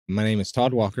My name is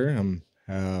Todd Walker. I'm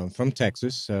from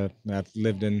Texas. I've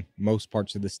lived in most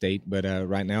parts of the state, but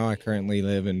right now I currently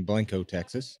live in Blanco,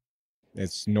 Texas.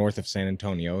 It's north of San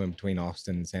Antonio, in between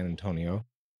Austin and San Antonio.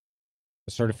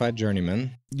 A certified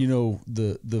journeyman. You know,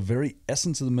 the very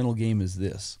essence of the mental game is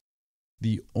this.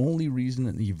 The only reason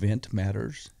an event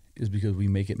matters is because we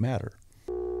make it matter.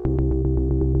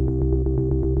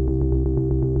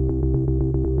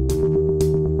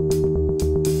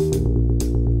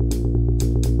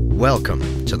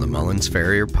 Welcome to the Mullins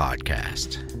Farrier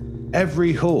podcast.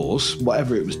 Every horse,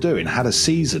 whatever it was doing, had a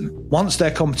season. Once their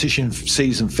competition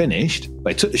season finished,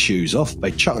 they took the shoes off,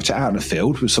 they chucked it out in the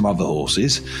field with some other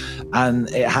horses, and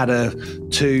it had a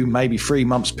 2, maybe 3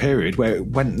 months period where it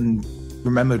went and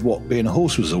remembered what being a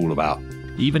horse was all about.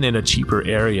 Even in a cheaper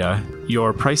area,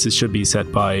 your prices should be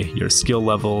set by your skill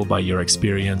level, by your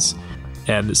experience.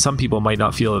 And some people might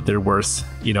not feel that they're worth,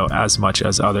 as much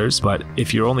as others. But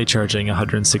if you're only charging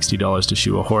 $160 to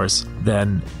shoe a horse,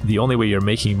 then the only way you're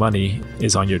making money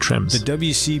is on your trims. The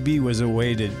WCB was a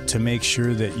way to make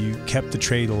sure that you kept the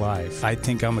trade alive. I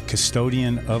think I'm a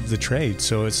custodian of the trade,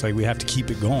 so it's like we have to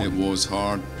keep it going. It was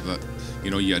hard, but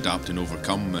you adapt and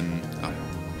overcome, and that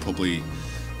probably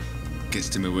gets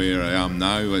to me where I am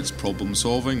now. It's problem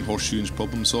solving, horseshoeing's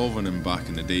problem solving, and back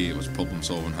in the day it was problem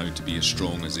solving how to be as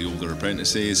strong as the older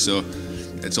apprentices. So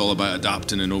it's all about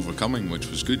adapting and overcoming, which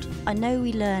was good. I know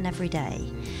we learn every day,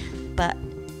 but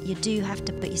you do have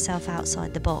to put yourself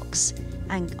outside the box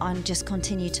and just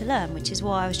continue to learn, which is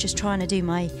why I was just trying to do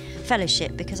my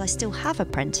fellowship, because I still have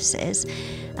apprentices,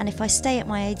 and if I stay at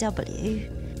my AW,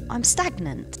 I'm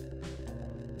stagnant.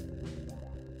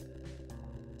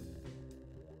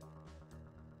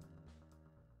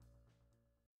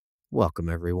 Welcome,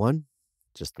 everyone.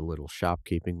 Just a little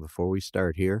shopkeeping before we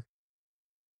start here.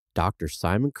 Dr.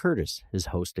 Simon Curtis is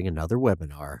hosting another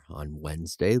webinar on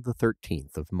Wednesday, the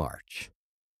 13th of March.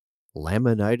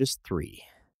 Laminitis 3.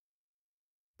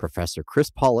 Professor Chris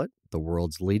Pollitt, the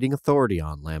world's leading authority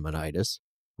on laminitis,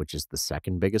 which is the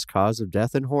second biggest cause of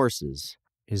death in horses,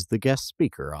 is the guest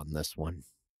speaker on this one.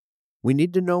 We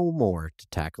need to know more to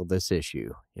tackle this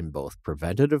issue in both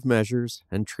preventative measures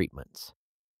and treatments.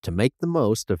 To make the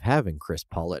most of having Chris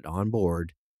Pollitt on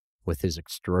board, with his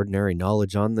extraordinary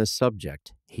knowledge on this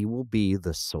subject, he will be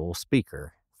the sole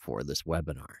speaker for this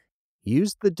webinar.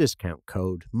 Use the discount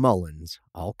code MULLINS,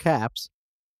 all caps,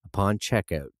 upon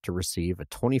checkout to receive a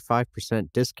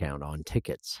 25% discount on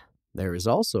tickets. There is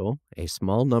also a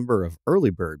small number of early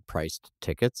bird priced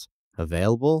tickets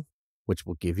available, which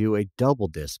will give you a double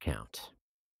discount.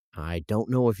 I don't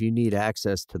know if you need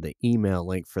access to the email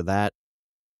link for that,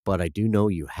 but I do know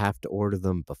you have to order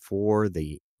them before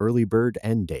the early bird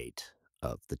end date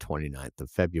of the 29th of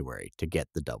February to get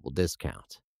the double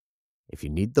discount. If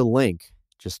you need the link,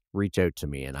 just reach out to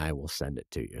me and I will send it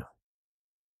to you.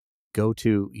 Go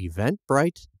to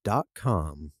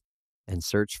eventbrite.com and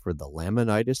search for the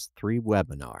Laminitis 3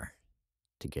 webinar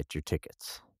to get your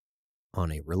tickets.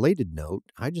 On a related note,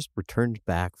 I just returned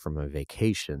back from a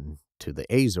vacation to the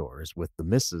Azores with the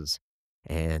missus,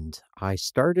 and I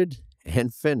started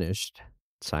and finished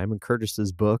Simon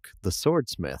Curtis's book, The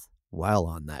Swordsmith, while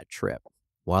on that trip.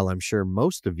 While I'm sure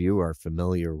most of you are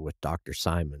familiar with Dr.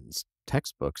 Simon's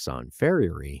textbooks on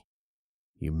farriery,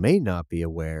 you may not be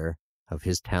aware of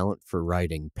his talent for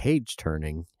writing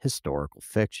page-turning historical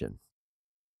fiction.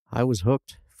 I was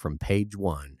hooked from page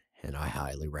 1, and I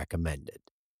highly recommend it.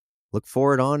 Look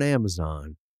for it on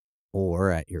Amazon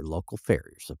or at your local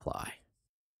farrier supply.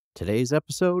 Today's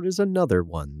episode is another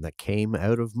one that came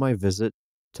out of my visit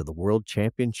to the World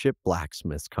Championship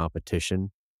Blacksmiths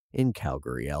competition in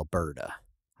Calgary, Alberta.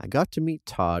 I got to meet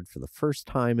Todd for the first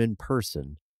time in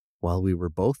person while we were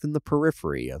both in the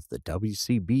periphery of the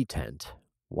WCB tent,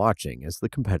 watching as the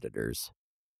competitors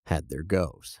had their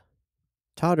goes.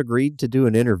 Todd agreed to do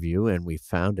an interview, and we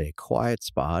found a quiet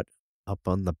spot up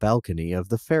on the balcony of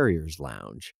the Farriers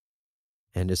Lounge.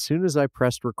 And as soon as I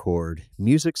pressed record,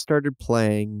 music started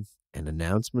playing and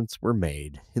announcements were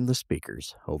made in the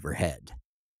speakers overhead.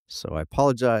 So I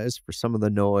apologize for some of the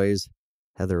noise.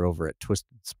 Heather over at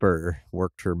Twisted Spur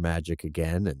worked her magic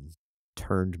again and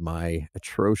turned my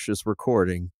atrocious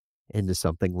recording into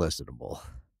something listenable.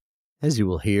 As you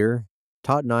will hear,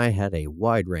 Todd and I had a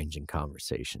wide-ranging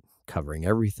conversation, covering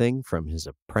everything from his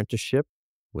apprenticeship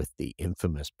with the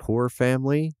infamous Poor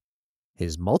family,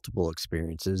 his multiple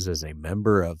experiences as a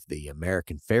member of the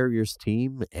American Farriers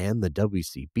team and the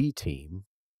WCB team,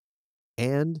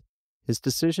 and his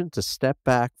decision to step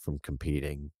back from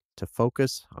competing to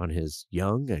focus on his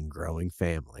young and growing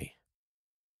family.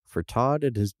 For Todd,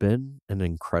 it has been an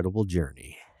incredible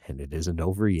journey, and it isn't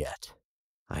over yet.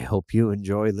 I hope you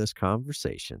enjoy this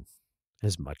conversation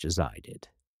as much as I did.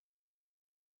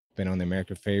 Been on the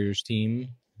American Farriers team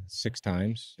 6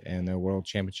 times and the World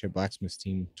Championship Blacksmiths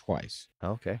team twice.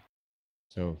 Okay.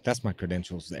 So that's my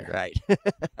credentials there. Right.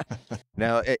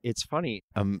 Now, it's funny.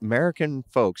 American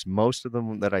folks, most of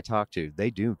them that I talk to, they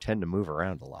do tend to move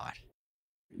around a lot.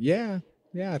 Yeah,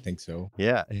 I think so.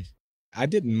 Yeah. I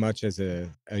didn't much as a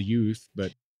youth,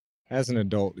 but as an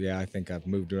adult, yeah, I think I've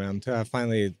moved around until I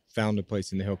finally found a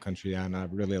place in the hill country, and I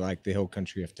really like the hill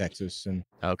country of Texas. And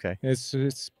Okay.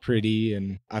 it's pretty,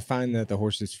 and I find that the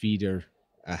horses' feet are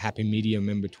a happy medium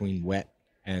in between wet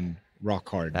and rock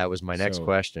hard. That was my next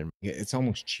question. It's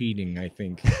almost cheating, I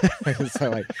think. So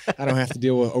like I don't have to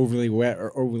deal with overly wet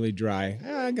or overly dry.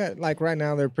 I got like right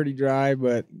now they're pretty dry,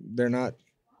 but they're not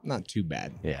too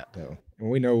bad. Yeah. So and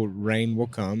we know rain will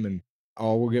come and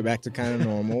all will get back to kind of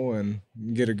normal and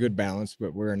get a good balance,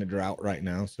 but we're in a drought right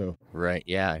now. So Right.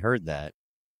 Yeah, I heard that.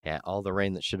 Yeah, all the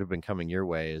rain that should have been coming your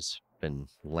way has been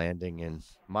landing in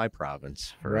my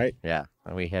province. Right. Yeah.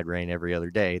 We had rain every other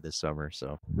day this summer,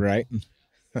 so. Right.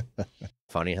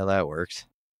 Funny how that works.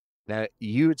 Now,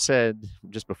 you had said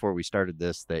just before we started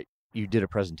this that you did a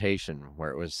presentation where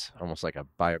it was almost like a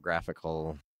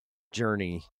biographical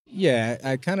journey. Yeah,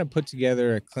 I kind of put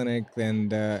together a clinic,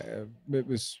 and it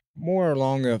was more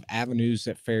along of avenues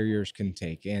that farriers can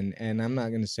take. And I'm not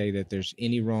going to say that there's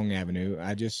any wrong avenue.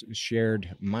 I just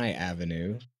shared my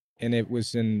avenue, and it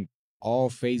was in all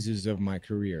phases of my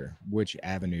career, which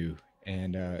avenue.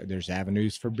 And there's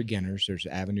avenues for beginners. There's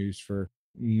avenues for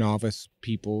novice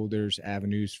people. There's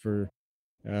avenues for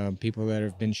people that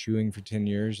have been shoeing for 10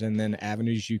 years, and then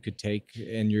avenues you could take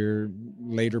in your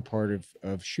later part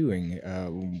of shoeing.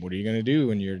 What are you going to do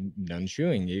when you're done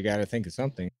shoeing? You got to think of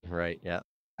something. Right. Yeah.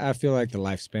 I feel like the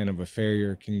lifespan of a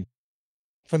farrier can,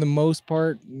 for the most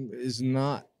part, is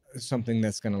not something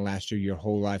that's going to last you your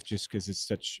whole life just because it's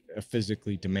such a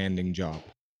physically demanding job.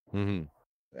 Mm-hmm.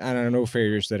 I don't know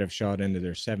farriers that have shot into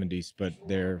their 70s, but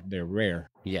they're rare.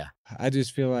 Yeah. I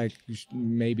just feel like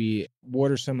maybe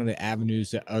what are some of the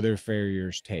avenues that other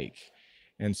farriers take?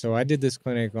 And so I did this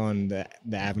clinic on the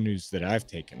avenues that I've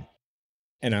taken.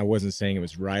 And I wasn't saying it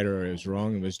was right or it was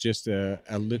wrong. It was just a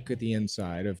look at the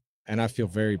inside of, and I feel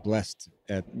very blessed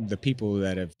at the people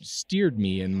that have steered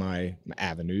me in my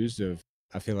avenues of,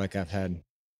 I feel like I've had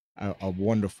a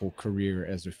wonderful career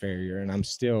as a farrier. And I'm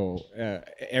still,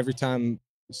 every time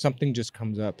something just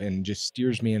comes up and just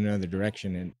steers me in another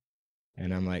direction,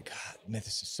 and I'm like, God, man,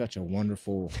 this is such a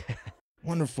wonderful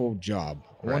wonderful job,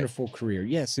 Right. wonderful career.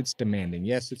 Yes, it's demanding.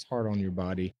 Yes, it's hard on your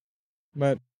body,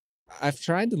 but I've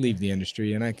tried to leave the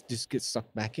industry and I just get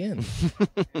sucked back in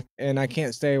and I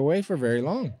can't stay away for very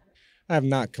long. I have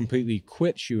not completely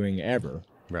quit shoeing ever,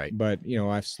 Right. but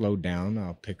I've slowed down.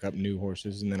 I'll pick up new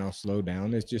horses and then I'll slow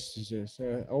down. It's just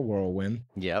a whirlwind.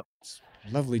 Yep. It's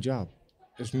a lovely job.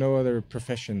 There's no other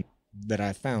profession that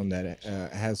I found that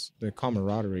has the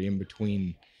camaraderie in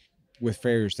between with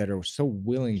farriers that are so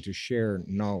willing to share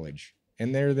knowledge,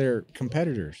 and they're their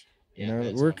competitors.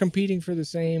 We're competing for the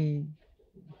same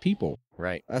people.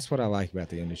 Right. That's what I like about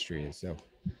the industry is they'll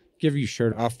give you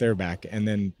shirt off their back, and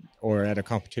then, or at a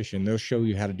competition, they'll show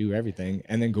you how to do everything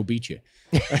and then go beat you.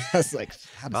 That's like,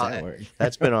 how does that work?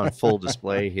 That's been on full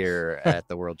display here at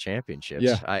the World Championships.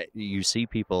 Yeah. You see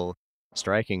people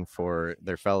striking for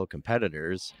their fellow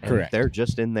competitors, and Correct. they're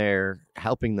just in there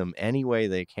helping them any way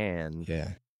they can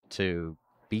Yeah. to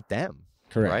beat them.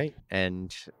 Correct. Right.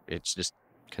 And it's just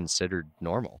considered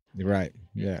normal. Right.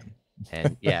 Yeah.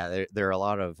 And yeah, there are a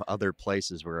lot of other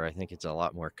places where I think it's a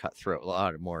lot more cutthroat, a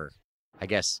lot more, I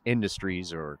guess,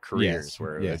 industries or careers Yes,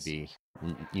 where it yes. would be,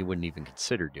 you wouldn't even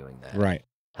consider doing that. Right.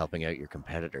 Helping out your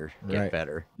competitor get Right.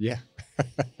 better. Yeah.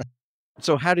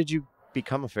 So how did you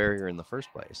become a farrier in the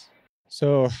first place?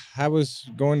 So I was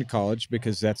going to college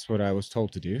because that's what I was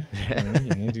told to do.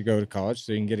 You need to go to college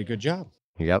so you can get a good job.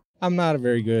 Yep. I'm not a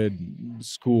very good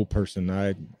school person.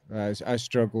 I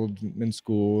struggled in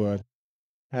school.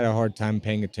 Had a hard time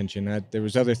paying attention. There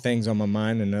was other things on my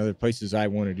mind and other places I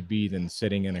wanted to be than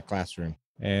sitting in a classroom.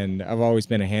 And I've always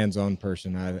been a hands-on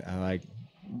person. I like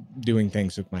doing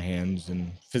things with my hands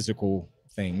and physical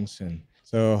things. And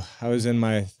so I was in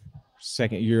my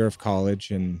second year of college,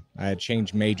 and I had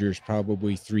changed majors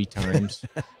probably 3 times,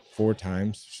 4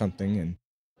 times, something. And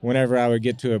whenever I would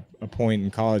get to a point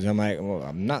in college, I'm like, well,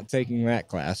 I'm not taking that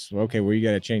class. Okay, well, you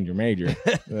got to change your major.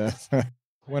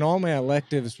 When all my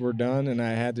electives were done and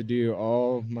I had to do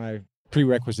all my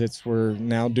prerequisites were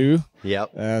now due,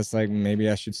 Yep. it's like maybe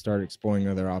I should start exploring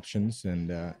other options.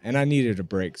 And I needed a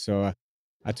break. So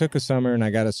I took a summer and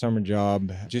I got a summer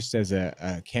job just as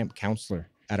a camp counselor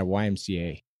at a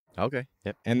YMCA. Okay.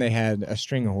 Yep. and they had a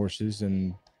string of horses,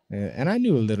 and I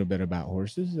knew a little bit about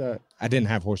horses. I didn't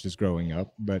have horses growing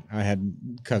up, but I had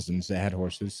cousins that had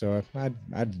horses, so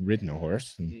I'd ridden a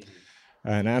horse,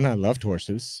 and I loved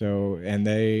horses. So, and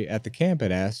they at the camp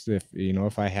had asked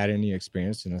if I had any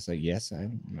experience, and I said yes,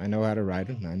 I know how to ride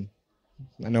them.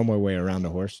 I know my way around a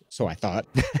horse, so I thought.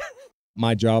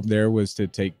 My job there was to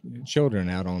take children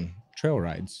out on trail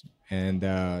rides, and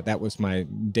that was my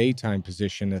daytime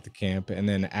position at the camp. And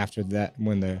then after that,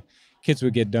 when the kids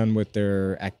would get done with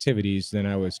their activities, then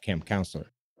I was camp counselor.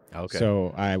 Okay.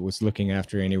 So I was looking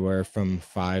after anywhere from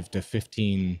 5 to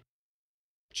 15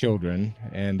 children,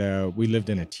 and we lived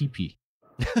in a teepee.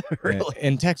 Really?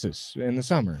 In Texas in the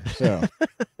summer. So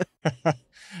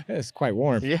it's quite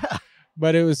warm. Yeah.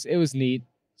 But it was neat.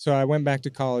 So I went back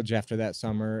to college after that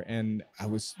summer, and I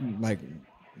was like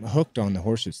hooked on the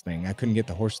horses thing. I couldn't get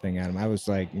the horse thing out of him. I was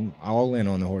like all in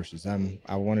on the horses.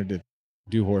 I wanted to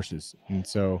do horses. And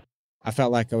so I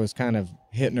felt like I was kind of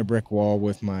hitting a brick wall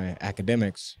with my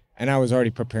academics, and I was already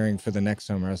preparing for the next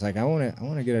summer. I was like, I want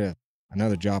to get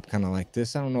another job kind of like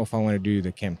this. I don't know if I want to do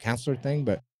the camp counselor thing,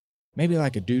 but maybe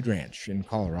like a dude ranch in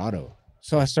Colorado.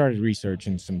 So I started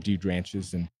researching some dude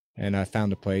ranches, and I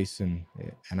found a place, and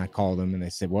I called them, and they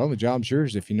said, well, the job's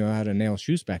yours if you know how to nail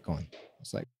shoes back on. I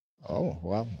was like, oh,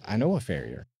 well, I know a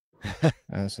farrier. I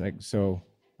was like,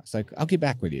 I'll get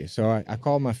back with you. So I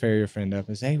called my farrier friend up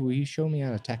and said, hey, will you show me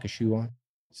how to tack a shoe on?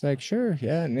 It's like, sure,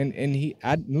 yeah.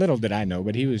 And little did I know,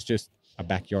 but he was just a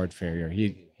backyard farrier.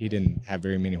 He didn't have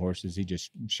very many horses. He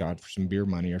just shot for some beer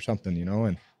money or something,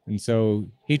 and so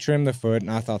he trimmed the foot, and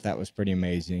I thought that was pretty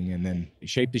amazing. And then he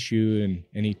shaped the shoe,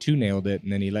 and he two-nailed it,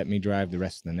 and then he let me drive the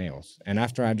rest of the nails. And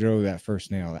after I drove that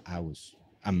first nail, I was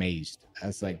amazed. I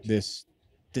was like, this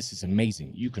is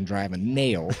amazing. You can drive a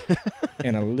nail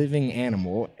in a living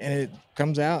animal, and it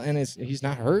comes out, and he's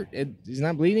not hurt. He's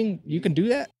not bleeding. You can do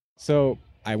that? So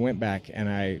I went back, and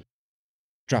I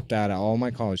dropped out of all my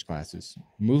college classes,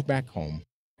 moved back home,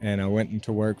 and I went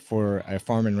into work for a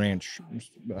farm and ranch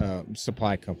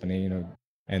supply company,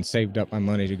 and saved up my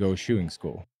money to go shoeing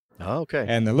school. Oh, okay.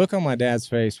 And the look on my dad's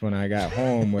face when I got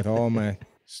home with all my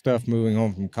stuff moving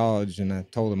home from college, and I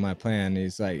told him my plan,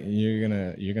 he's like, you're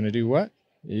gonna do what?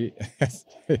 I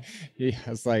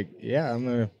was like, yeah, I'm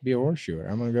gonna be a horseshoer.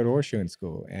 I'm gonna go to horseshoeing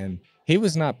school. And he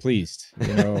was not pleased.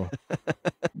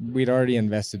 We'd already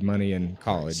invested money in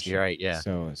college. You're right, yeah.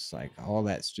 So it's like all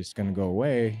that's just gonna go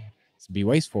away. It's be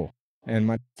wasteful. And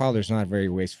my father's not a very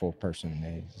wasteful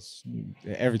person.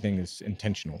 Everything is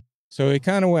intentional. So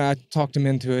I talked him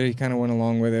into it. He kind of went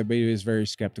along with it, but he was very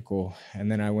skeptical.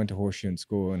 And then I went to horseshoeing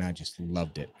school, and I just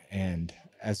loved it. And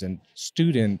as a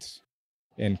student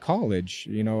in college,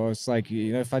 it's like,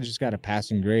 if I just got a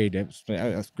passing grade,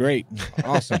 that's great,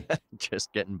 awesome.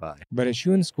 Just getting by. But at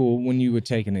shoeing school, when you would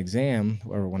take an exam,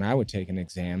 or when I would take an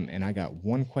exam, and I got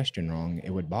one question wrong,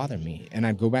 it would bother me. And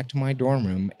I'd go back to my dorm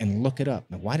room and look it up.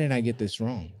 Why did I get this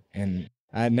wrong? And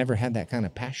I had never had that kind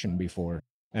of passion before.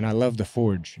 And I love the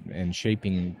forge and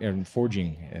shaping and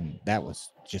forging, and that was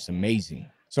just amazing.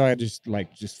 So I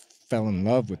just fell in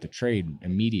love with the trade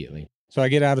immediately. So I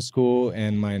get out of school,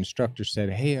 and my instructor said,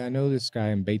 hey, I know this guy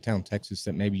in Baytown, Texas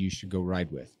that maybe you should go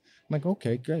ride with. I'm like,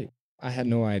 okay, great. I had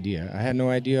no idea. I had no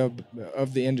idea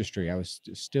of the industry. I was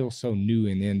still so new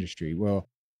in the industry. Well,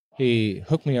 he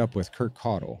hooked me up with Kirk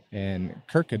Caudle, and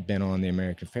Kirk had been on the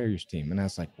American Farriers team. And I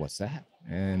was like, what's that?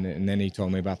 And then he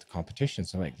told me about the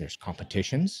competitions. I'm like, there's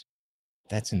competitions?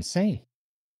 That's insane.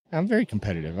 I'm very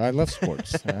competitive. I love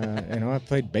sports. I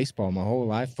played baseball my whole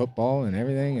life, football and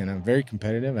everything, and I'm very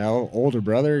competitive. Our older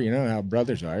brother, how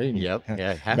brothers are. Yep.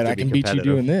 Yeah. But I can beat you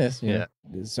doing this. Yeah.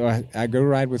 So I go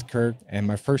ride with Kirk, and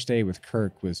my first day with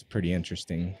Kirk was pretty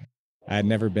interesting. I had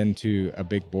never been to a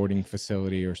big boarding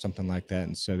facility or something like that,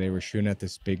 and so they were shooting at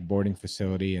this big boarding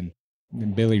facility, and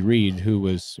Billy Reed, who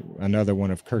was another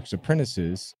one of Kirk's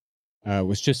apprentices,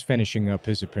 was just finishing up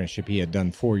his apprenticeship. He had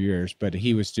done 4 years, but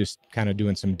he was just kind of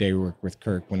doing some day work with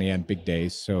Kirk when he had big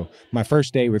days. So my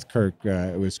first day with Kirk,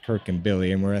 it was Kirk and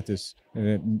Billy, and we're at this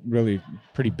really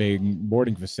pretty big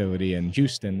boarding facility in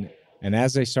Houston. And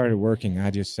as they started working, I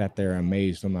just sat there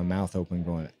amazed with my mouth open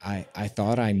going, I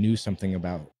thought I knew something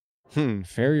about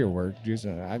farrier work.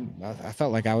 I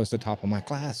felt like I was the top of my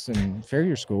class in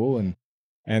farrier school.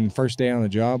 And first day on the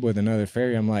job with another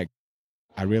farrier, I'm like,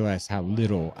 I realized how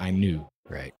little I knew.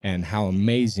 Right. And how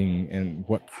amazing and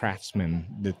what craftsmen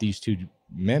that these two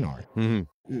men are. Mm-hmm.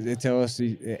 They tell us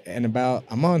in about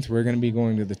a month, we're going to be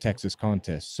going to the Texas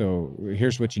contest. So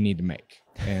here's what you need to make.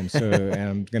 And so and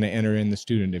I'm going to enter in the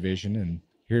student division, and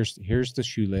here's the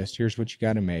shoe list. Here's what you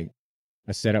got to make.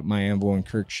 I set up my anvil in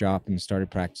Kirk's shop and started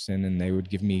practicing, and they would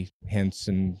give me hints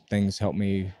and things, help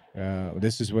me.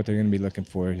 This is what they're going to be looking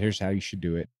for. Here's how you should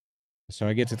do it. So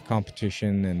I get to the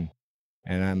competition,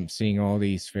 and I'm seeing all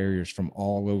these farriers from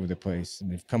all over the place,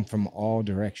 and they've come from all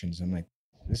directions. I'm like,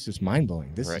 this is mind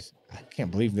blowing. I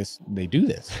can't believe they do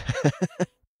this.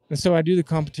 And so I do the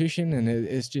competition, and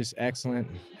it's just excellent.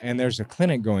 And there's a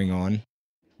clinic going on.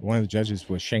 One of the judges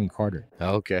was Shane Carter.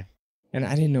 Okay. And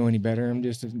I didn't know any better. I'm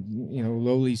just a,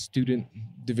 lowly student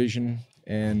division.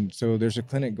 And so there's a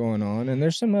clinic going on, and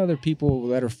there's some other people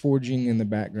that are forging in the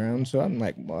background. So I'm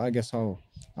like, well, I guess I'll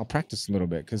practice a little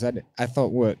bit, because I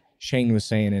thought what Shane was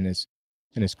saying in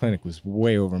his clinic was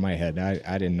way over my head.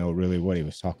 I didn't know really what he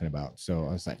was talking about. So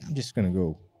I was like, I'm just going to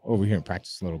go over here and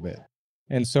practice a little bit.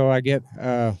 And so I get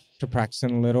to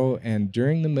practicing a little, and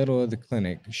during the middle of the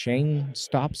clinic, Shane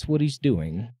stops what he's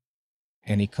doing,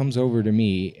 and he comes over to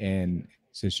me and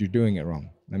says, "You're doing it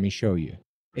wrong. Let me show you."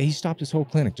 And he stopped his whole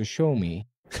clinic to show me,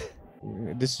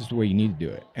 this is the way you need to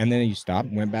do it. And then he stopped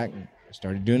and went back and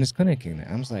started doing his clinic. And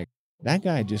I was like, that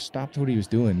guy just stopped what he was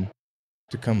doing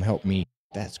to come help me.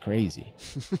 That's crazy.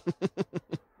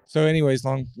 So anyways,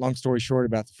 long story short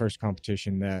about the first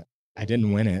competition, that I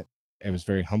didn't win it. It was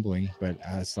very humbling, but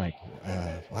I was like,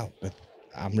 wow, but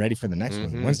I'm ready for the next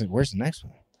one. Where's the next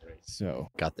one? So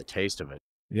got the taste of it.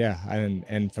 Yeah.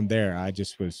 And from there, I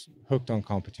just was hooked on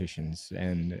competitions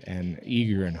and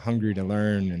eager and hungry to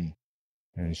learn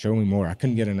and show me more. I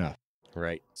couldn't get enough.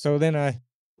 Right. So then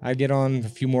I get on a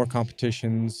few more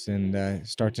competitions and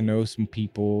start to know some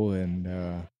people.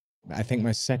 And I think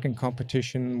my second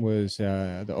competition was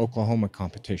the Oklahoma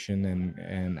competition,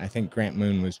 and I think Grant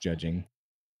Moon was judging.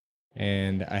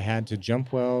 And I had to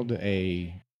jump weld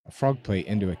a frog plate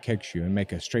into a keg shoe and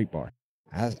make a straight bar.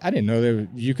 I didn't know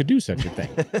you could do such a thing.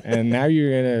 And now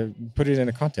you're going to put it in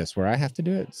a contest where I have to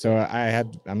do it. So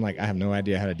I'm like, I have no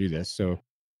idea how to do this. So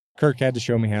Kirk had to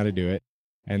show me how to do it.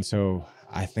 And so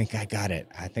I think I got it.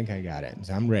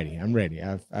 So I'm ready.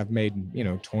 I've made,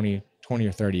 20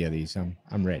 or 30 of these.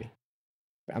 I'm ready.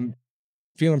 I'm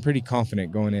feeling pretty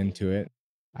confident going into it.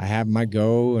 I have my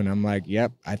go, and I'm like,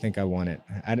 yep, I think I won it.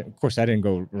 Of course, I didn't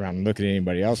go around and look at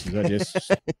anybody else's. I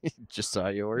just saw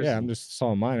yours. Yeah, I'm just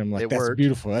saw mine. I'm like, that's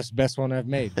beautiful. That's the best one I've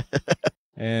made.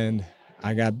 And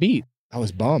I got beat. I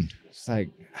was bummed. It's like,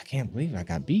 I can't believe I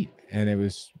got beat. And it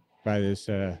was by this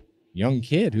young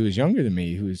kid who was younger than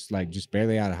me, who was like just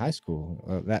barely out of high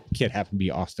school. That kid happened to be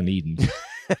Austin Eden.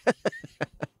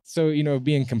 So,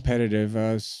 being competitive,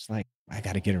 I was like, I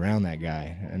got to get around that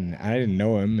guy. And I didn't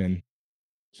know him. And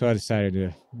so I decided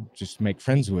to just make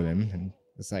friends with him. And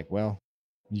it's like, well,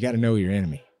 you got to know your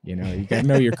enemy. You got to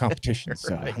know your competition.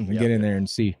 So Right. I'm going to get in there and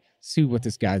see what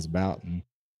this guy's about.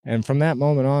 And from that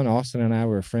moment on, Austin and I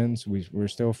were friends. We're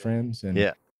still friends. And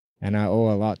And I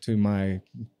owe a lot to my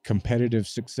competitive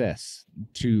success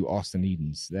to Austin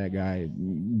Edens. That guy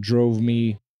drove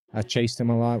me. I chased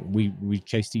him a lot. We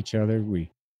chased each other.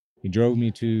 He drove me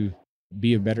to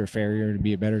be a better farrier, to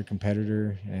be a better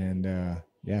competitor. And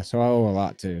so I owe a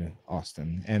lot to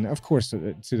Austin. And of course,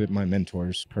 to my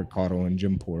mentors, Kurt Cottle and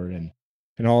Jim Port, and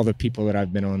all the people that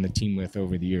I've been on the team with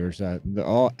over the years.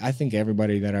 I think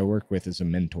everybody that I work with is a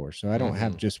mentor. So I don't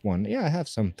have just one. Yeah, I have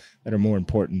some that are more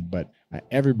important, but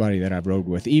everybody that I've rode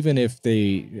with, even if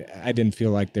I didn't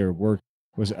feel like their work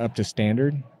was up to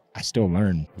standard, I still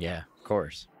learn. Yeah, of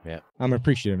course. Yeah. I'm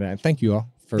appreciative of that. Thank you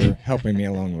all for helping me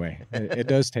along the way. It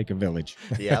does take a village.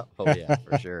 Yeah. Oh, yeah,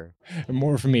 for sure.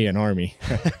 More for me, an army.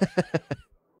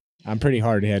 I'm pretty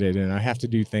hard-headed, and I have to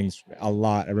do things a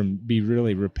lot and be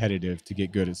really repetitive to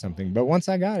get good at something. But once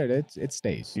I got it, it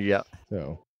stays. Yeah.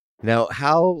 So now,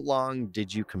 how long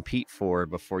did you compete for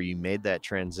before you made that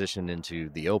transition into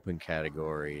the open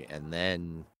category and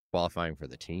then qualifying for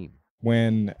the team?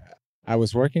 When I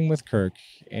was working with Kirk,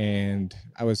 and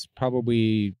I was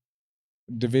probably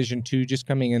Division II, just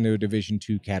coming into a Division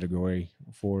II category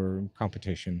for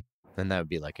competition. And that would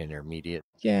be like intermediate?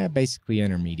 Yeah, basically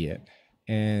intermediate.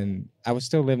 And I was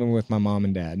still living with my mom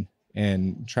and dad,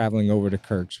 and traveling over to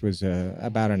Kirk's was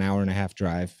about an hour and a half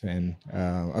drive and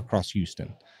across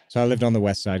Houston. So I lived on the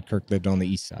west side. Kirk lived on the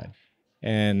east side.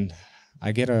 And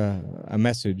I get a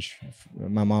message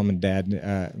from my mom and dad,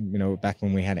 back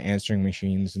when we had answering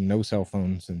machines and no cell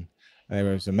phones. And there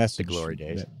was a message the glory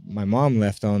days. That my mom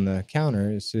left on the counter.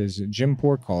 It says, Jim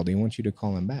Port called. He wants you to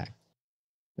call him back.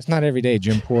 It's not every day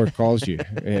Jim Port calls you.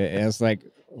 It's like,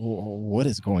 what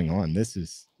is going on? This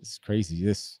is crazy.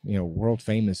 This, world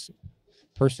famous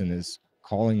person is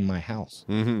calling my house.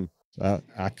 Mm-hmm. So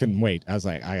I couldn't wait. I was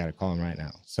like, I got to call him right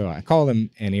now. So I called him,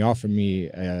 and he offered me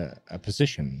a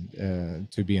position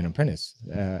to be an apprentice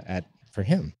for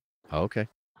him. Okay.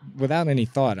 without any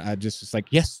thought, I just was like,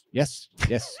 yes,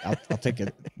 I'll take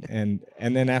it. And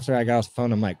then after I got off the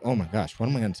phone, I'm like, oh my gosh, what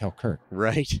am I going to tell Kirk?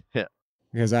 Right. Yeah.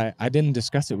 Because I didn't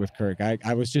discuss it with Kirk.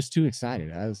 I was just too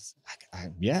excited. I was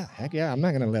yeah, heck yeah, I'm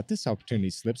not going to let this opportunity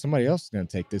slip. Somebody else is going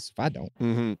to take this if I don't.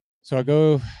 Mm-hmm. So I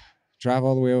go drive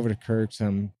all the way over to Kirk's.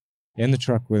 I'm in the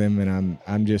truck with him, and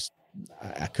I'm just,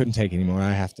 I couldn't take it anymore.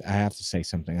 I have to say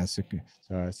something. I said,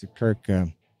 Kirk,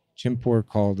 Jim Poor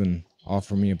called and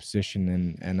offered me a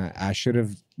position, and I should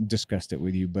have discussed it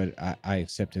with you, but I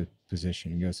accepted the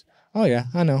position. He goes, oh yeah,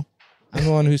 I know. I'm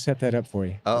the one who set that up for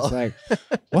you. Oh. It's like,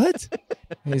 what?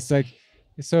 It's like,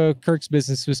 so Kirk's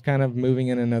business was kind of moving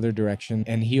in another direction,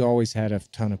 and he always had a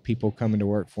ton of people coming to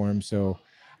work for him. So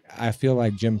I feel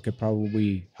like Jim could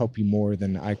probably help you more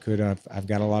than I could. I've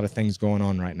got a lot of things going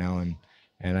on right now,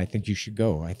 and I think you should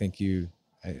go. I think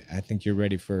you're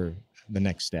ready for the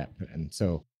next step. And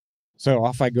so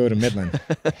off I go to Midland,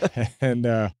 and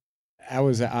that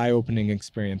was an eye-opening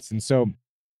experience. And so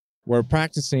they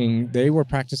were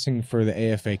practicing for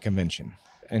the AFA convention.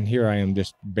 And here I am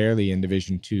just barely in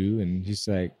Division 2. And he's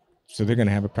like, so they're going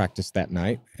to have a practice that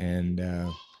night. And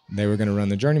they were going to run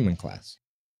the journeyman class,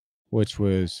 which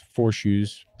was 4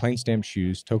 shoes, plain stamp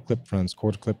shoes, toe clip fronts,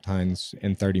 quarter clip tines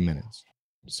in 30 minutes.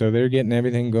 So they're getting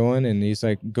everything going. And he's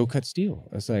like, go cut steel.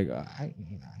 I was like,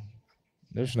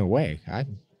 there's no way. I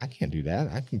can't do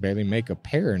that. I can barely make a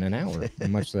pair in an hour,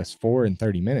 much less 4 in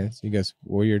 30 minutes. He goes,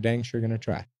 well, you're dang sure going to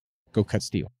try. Go cut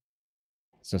steel.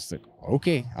 So it's like,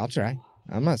 okay, I'll try.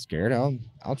 I'm not scared.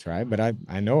 I'll try, but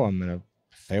I know I'm going to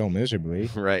fail miserably.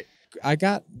 Right. I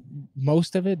got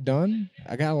most of it done.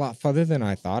 I got a lot further than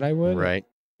I thought I would. Right.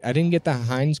 I didn't get the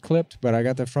hinds clipped, but I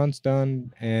got the fronts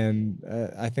done. And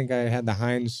I think I had the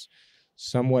hinds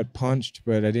somewhat punched,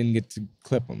 but I didn't get to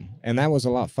clip them. And that was a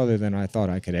lot further than I thought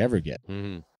I could ever get.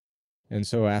 Mm-hmm. And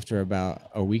so after about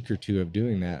a week or 2 of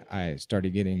doing that, I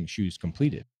started getting shoes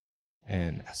completed.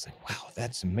 And I was like, wow,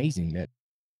 that's amazing that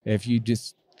if you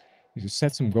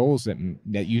set some goals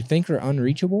that you think are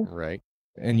unreachable, right,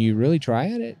 and you really try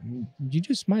at it, you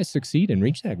just might succeed and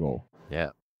reach that goal.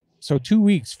 Yeah. So 2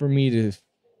 weeks for me to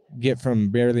get from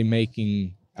barely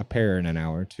making a pair in an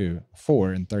hour to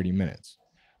 4 in 30 minutes.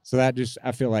 So that just,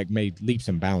 I feel like, made leaps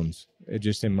and bounds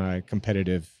just in my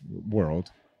competitive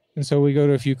world. And so we go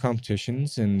to a few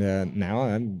competitions, and now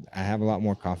I have a lot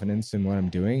more confidence in what I'm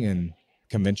doing, and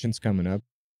conventions coming up.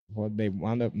 Well, they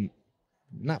wound up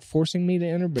not forcing me to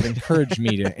enter, but encouraged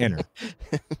me to enter.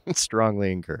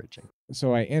 Strongly encouraging.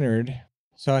 So I entered.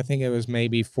 So I think it was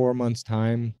maybe 4 months'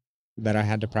 time that I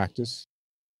had to practice.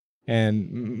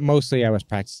 And mostly I was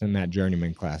practicing that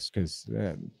journeyman class because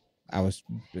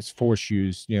it's 4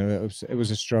 shoes. You know, it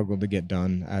was a struggle to get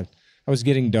done. I was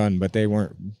getting done, but they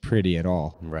weren't pretty at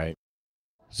all. Right.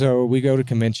 So we go to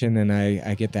convention, and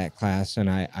I get that class, and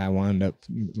I wound up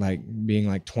being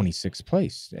 26th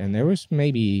place, and there was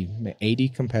maybe 80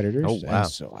 competitors. Oh, wow. And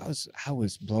so I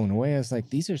was blown away. I was like,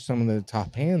 these are some of the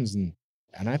top hands, and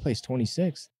I placed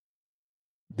 26th.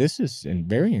 This is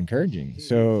very encouraging.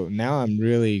 So now I'm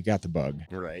really got the bug.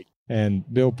 Right. And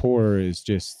Bill Poor is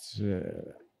just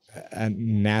a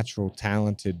natural,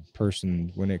 talented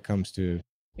person when it comes to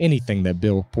anything that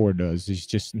Bill Poor does. He's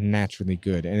just naturally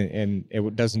good, and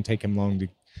it doesn't take him long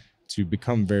to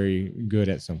become very good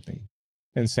at something.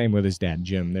 And same with his dad,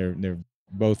 Jim. They're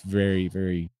both very,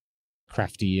 very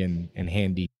crafty and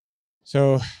handy.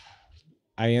 So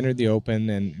I entered the Open,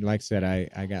 and like I said,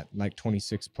 I got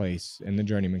 26th place in the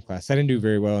journeyman class. I didn't do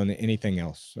very well in anything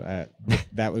else.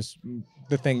 That was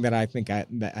the thing that I think that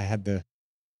I had the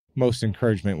most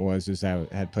encouragement is I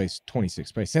had placed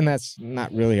 26th place, and that's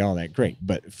not really all that great,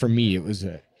 but for me it was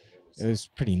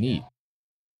pretty neat.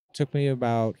 It took me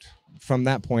from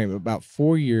that point about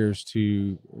 4 years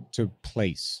to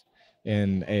place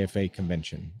in AFA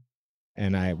convention,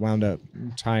 and I wound up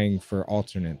tying for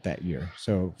alternate that year.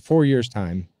 So 4 years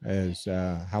time is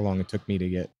how long it took me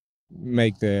to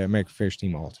make the American Farriers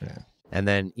team alternate. And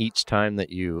then each time that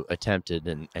you attempted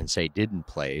and say didn't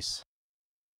place,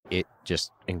 it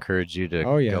just encouraged you to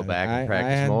go back and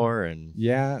practice more. And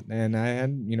yeah, and I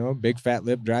had a big fat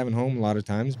lip driving home a lot of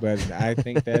times, but I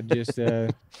think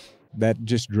that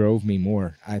just drove me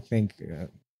more. I think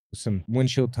some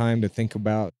windshield time to think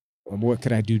about what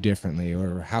could I do differently,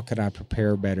 or how could I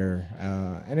prepare better,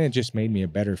 and it just made me a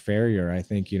better farrier. I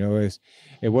think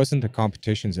it wasn't the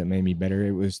competitions that made me better;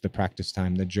 it was the practice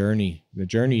time, the journey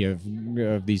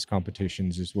of these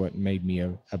competitions is what made me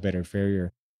a better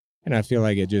farrier. And I feel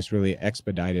like it just really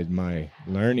expedited my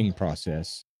learning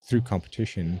process through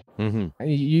competition. Mm-hmm.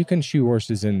 You can shoe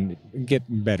horses and get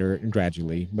better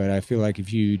gradually, but I feel like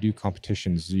if you do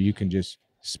competitions, you can just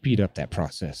speed up that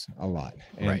process a lot.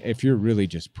 And Right. if you're really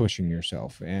just pushing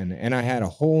yourself, and I had a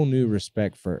whole new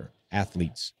respect for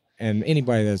athletes and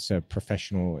anybody that's a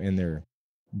professional in their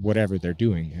whatever they're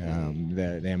doing,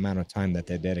 the amount of time that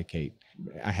they dedicate,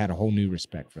 I had a whole new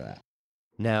respect for that.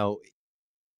 Now,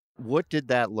 what did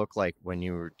that look like when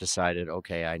you decided,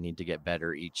 okay, I need to get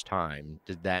better each time?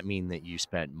 Did that mean that you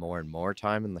spent more and more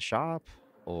time in the shop,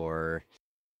 or?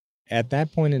 At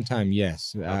that point in time,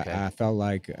 yes, Okay. I felt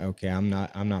like, okay, I'm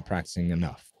not practicing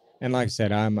enough. And like I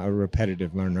said, I'm a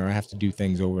repetitive learner. I have to do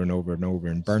things over and over and over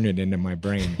and burn it into my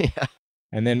brain. Yeah.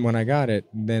 And then when I got it,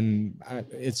 then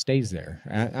it stays there.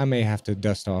 I may have to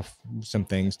dust off some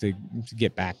things to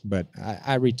get back, but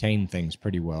I retain things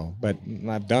pretty well. But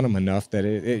I've done them enough that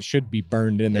it should be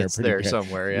burned in there. It's pretty there good.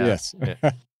 somewhere, yeah. Yes.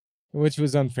 Yeah. Which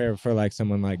was unfair for like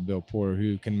someone like Bill Poor,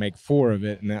 who can make 4 of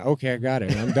it. And okay, I got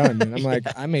it. I'm done. And I'm like,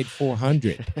 I made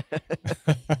 400.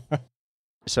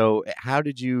 So how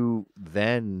did you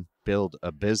then build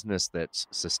a business that's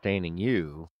sustaining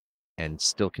you and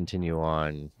still continue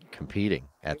on competing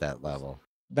at that level?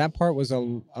 That part was a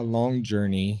long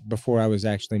journey before I was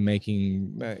actually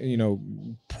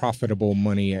making, profitable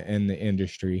money in the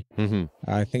industry. Mm-hmm.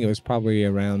 I think it was probably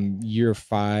around year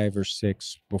 5 or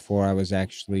 6 before I was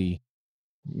actually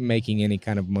making any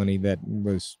kind of money that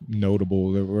was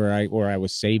notable, where I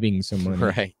was saving some money.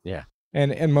 Right. Yeah.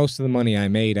 And most of the money I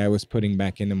made, I was putting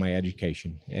back into my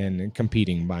education and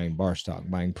competing, buying bar stock,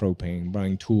 buying propane,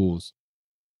 buying tools.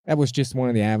 That was just one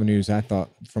of the avenues I thought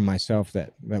for myself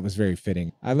that was very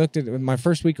fitting. I looked at my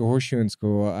first week of horseshoeing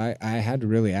school. I had to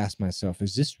really ask myself,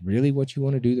 is this really what you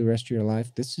want to do the rest of your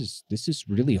life? This is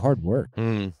really hard work.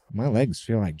 Mm. My legs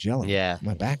feel like jello. Yeah.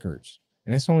 My back hurts.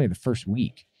 And it's only the first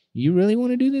week. You really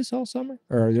want to do this all summer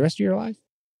or the rest of your life?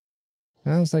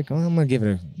 And I was like, I'm gonna give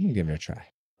it a try.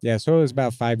 Yeah, so it was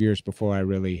about 5 years before I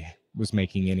really was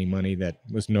making any money that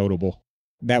was notable.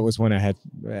 That was when I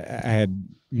had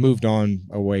moved on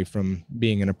away from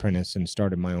being an apprentice and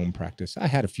started my own practice. I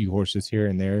had a few horses here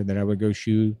and there that I would go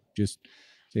shoe just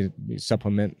to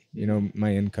supplement,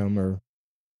 my income. Or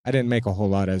I didn't make a whole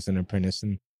lot as an apprentice,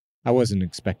 and I wasn't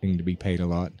expecting to be paid a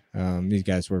lot. These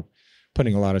guys were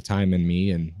putting a lot of time in me,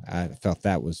 and I felt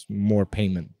that was more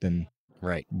payment than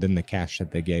the cash that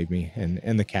they gave me.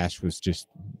 And the cash was just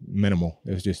minimal.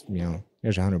 It was just,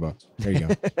 there's $100. There you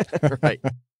go. Right.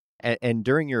 And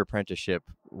during your apprenticeship,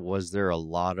 was there a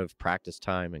lot of practice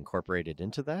time incorporated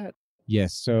into that?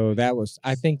 Yes. So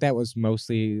I think that was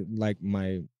mostly like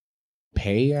my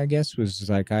pay, I guess, was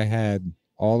like I had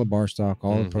all the bar stock,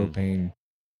 all the propane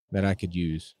that I could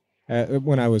use.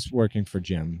 When I was working for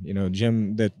Jim,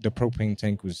 Jim, the propane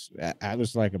tank was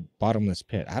like a bottomless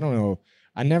pit. I don't know.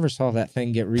 I never saw that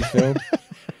thing get refilled,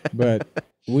 but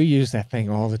we used that thing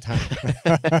all the time.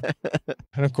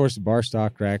 And of course, the bar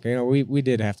stock rack, we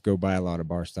did have to go buy a lot of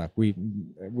bar stock. We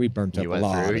burnt up a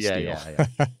lot of steel. Yeah.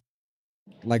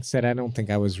 Like I said, I don't think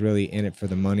I was really in it for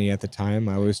the money at the time.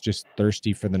 I was just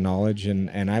thirsty for the knowledge,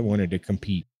 and I wanted to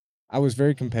compete. I was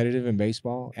very competitive in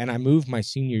baseball, and I moved my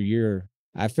senior year.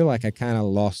 I feel like I kind of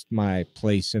lost my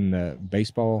place in the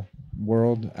baseball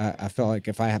world. I felt like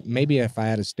if I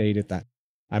had stayed at that,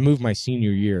 I moved my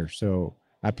senior year. So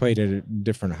I played at a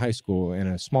different high school and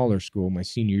a smaller school. My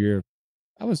senior year,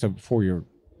 I was a 4-year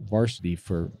varsity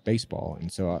for baseball.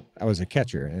 And so I was a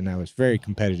catcher, and I was very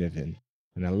competitive and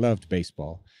I loved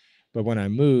baseball. But when I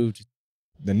moved,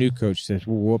 the new coach says,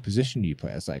 well, what position do you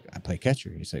play? I was like, I play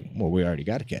catcher. He's like, well, we already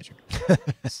got a catcher.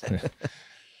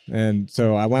 And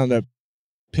so I wound up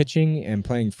pitching and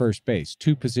playing first base,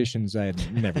 2 positions I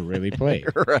had never really played.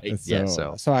 Right.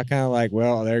 So I kind of like,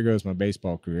 well, there goes my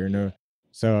baseball career. No.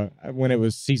 So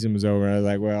when season was over, I was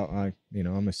like, well,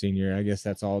 I'm a senior. I guess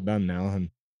that's all done now. And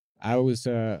I was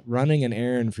running an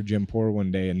errand for Jim Poor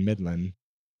one day in Midland,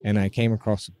 and I came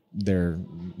across their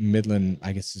Midland,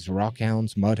 I guess it's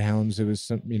Rockhounds, Mudhounds. It was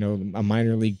some, a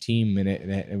minor league team,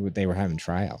 and they were having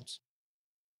tryouts.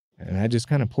 And I just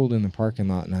kind of pulled in the parking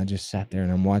lot, and I just sat there,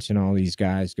 and I'm watching all these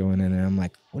guys going in, and I'm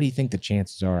like, what do you think the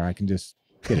chances are I can just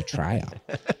get a tryout?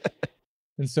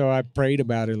 And so I prayed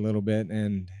about it a little bit,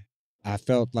 and I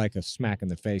felt like a smack in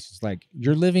the face. It's like,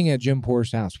 you're living at Jim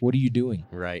Poor's house. What are you doing?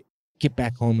 Right. Get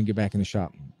back home and get back in the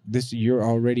shop. You're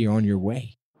already on your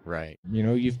way. Right.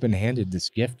 You've been handed this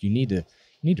gift. You need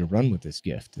to run with this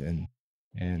gift.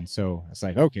 And so it's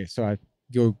like, okay, so I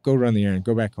go run the errand,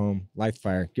 go back home, light the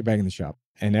fire, get back in the shop.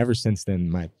 And ever since then,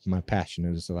 my passion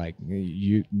is like,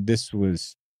 this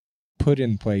was put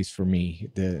in place for me,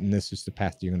 and this is the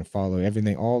path you're going to follow.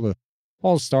 Everything, all the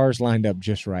stars lined up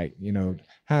just right.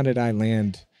 How did I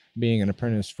land being an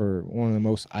apprentice for one of the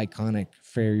most iconic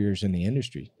farriers in the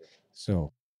industry?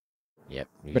 So Yep.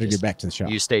 Better get back to the shop.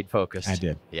 You stayed focused. I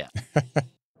did. Yeah.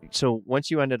 So once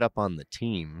you ended up on the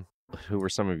team, who were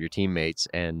some of your teammates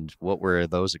and what were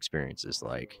those experiences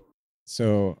like?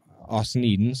 So Austin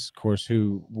Edens, of course,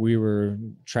 who we were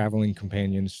traveling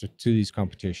companions to these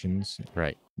competitions.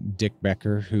 Right. Dick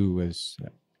Becker, who was,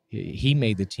 he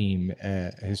made the team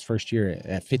his first year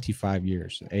at 55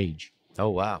 years age. Oh,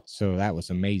 wow. So that was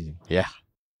amazing. Yeah.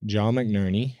 John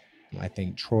McNerney, I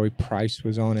think Troy Price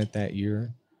was on it that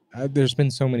year. There's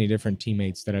been so many different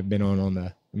teammates that I've been on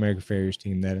the American Farriers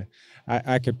team that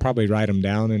I could probably write them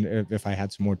down and if I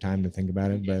had some more time to think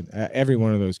about it. But every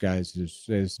one of those guys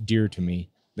is dear to me.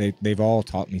 They've all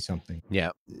taught me something.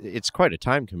 Yeah. It's quite a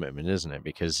time commitment, isn't it?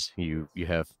 Because you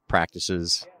have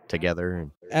practices together.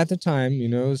 And... At the time,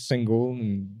 single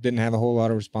and didn't have a whole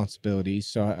lot of responsibilities.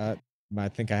 So I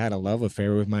think I had a love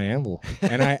affair with my anvil.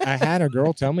 And I had a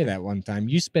girl tell me that one time,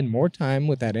 you spend more time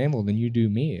with that anvil than you do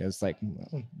me. It's like,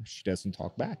 well, she doesn't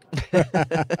talk back. I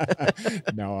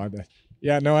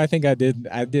think I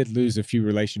did lose a few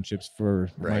relationships for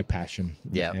my passion.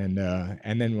 Yeah.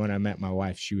 And then when I met my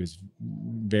wife, she was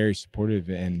very supportive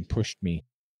and pushed me.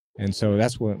 And so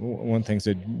that's one thing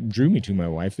that drew me to my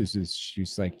wife is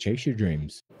she's like, chase your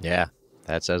dreams. Yeah,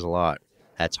 that says a lot.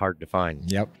 That's hard to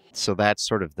find. Yep. So that's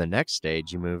sort of the next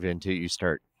stage you move into. You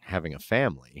start having a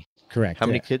family. Correct. How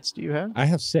many kids do you have? I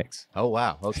have 6. Oh,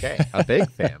 wow. Okay. A big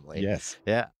family. Yes.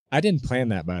 Yeah. I didn't plan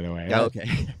that, by the way.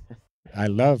 Okay. I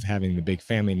love having the big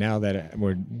family now that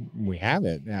we have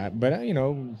it. But, I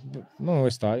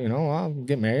always thought, I'll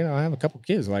get married. I'll have a couple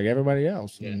kids like everybody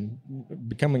else. Yeah. And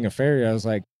becoming a farrier, I was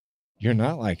like, you're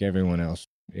not like everyone else.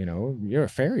 You're a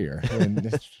farrier.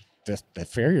 And the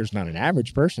farrier's not an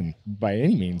average person by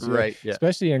any means. Right. Yeah.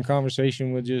 Especially in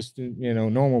conversation with just,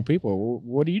 normal people.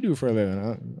 What do you do for a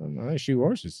living? I shoot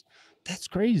horses. That's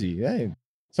crazy. Hey.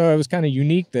 So it was kind of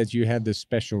unique that you had this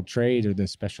special trade or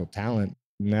this special talent.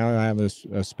 Now I have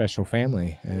a special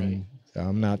family, and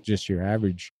I'm not just your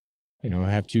average, I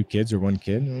have 2 kids or 1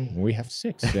 kid. We have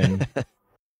 6 and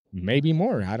maybe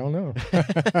more. I don't know.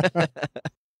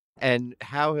 And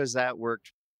how has that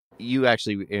worked? You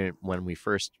actually, when we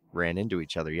first ran into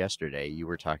each other yesterday, you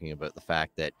were talking about the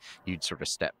fact that you'd sort of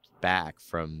stepped back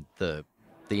from the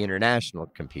international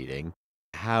competing.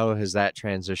 How has that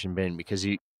transition been? Because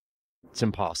it's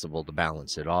impossible to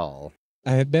balance it all.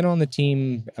 I had been on the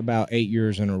team about 8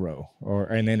 years in a row, or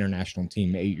an international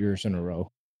team 8 years in a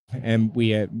row. And we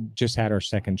had just had our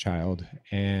 2nd child.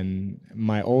 And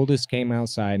my oldest came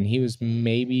outside, and he was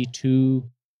maybe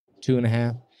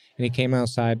 2.5. And he came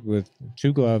outside with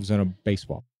 2 gloves and a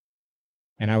baseball.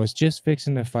 And I was just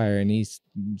fixing the fire, and he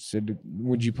said,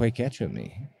 would you play catch with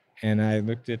me? And I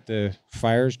looked at the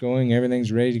fires going,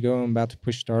 everything's ready to go. I'm about to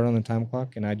push start on the time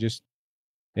clock. And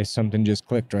something just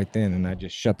clicked right then. And I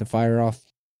just shut the fire off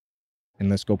and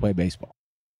let's go play baseball.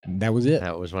 And that was it.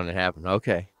 That was when it happened.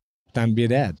 Okay. Time to be a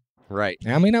dad. Right.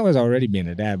 I mean, I was already being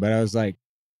a dad, but I was like,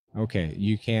 okay,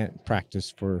 you can't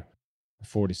practice for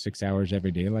 4 to 6 hours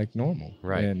every day like normal.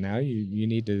 Right. And now you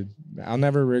need to, I'll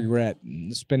never regret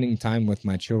spending time with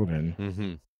my children.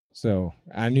 Mm-hmm. So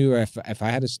I knew if I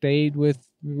had stayed with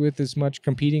as much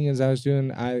competing as I was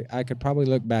doing, I could probably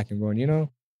look back and going,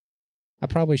 I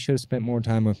probably should have spent more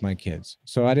time with my kids.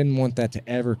 So I didn't want that to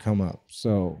ever come up.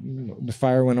 So the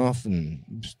fire went off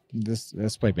and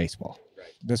let's play baseball. Right.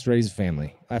 Let's raise a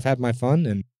family. I've had my fun,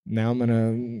 and now I'm going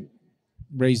to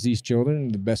raise these children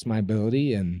to the best of my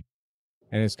ability. And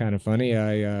it's kind of funny.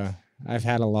 I've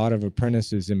had a lot of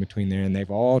apprentices in between there, and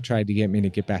they've all tried to get me to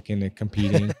get back into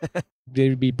competing.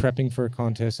 They'd be prepping for a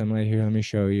contest. I'm like, here, let me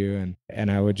show you.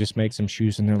 And I would just make some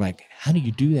shoes, and they're like, how do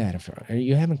you do that? If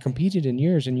you haven't competed in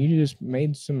years, and you just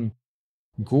made some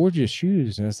gorgeous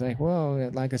shoes. And it's like,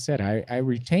 well, like I said, I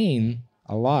retain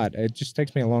a lot. It just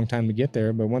takes me a long time to get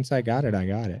there, but once I got it, I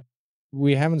got it.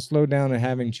 We haven't slowed down at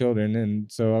having children,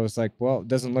 and so I was like, well, it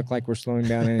doesn't look like we're slowing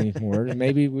down anymore.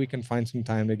 Maybe we can find some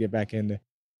time to get back into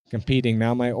competing.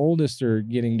 Now my oldest are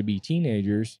getting to be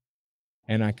teenagers,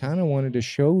 and I kind of wanted to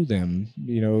show them,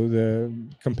 the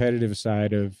competitive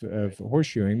side of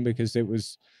horseshoeing, because it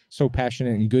was so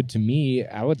passionate and good to me.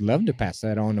 I would love to pass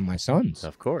that on to my sons.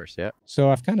 Of course, yeah.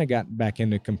 So I've kind of got back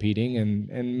into competing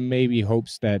and maybe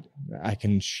hopes that I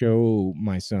can show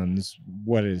my sons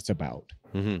what it's about.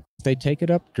 Mm-hmm. If they take it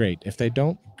up, great. If they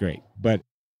don't, great. But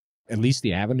at least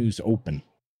the avenue's open.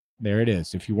 There it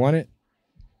is. If you want it,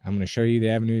 I'm going to show you the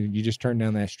avenue. You just turn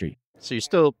down that street. So you're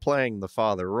still playing the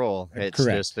father role. It's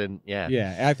correct. Just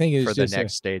Yeah, I think it's for just the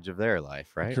next stage of their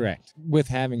life, right? Correct. With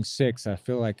having 6, I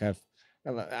feel like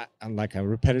I'm like a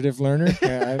repetitive learner.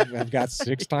 I've got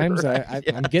 6 times. Right,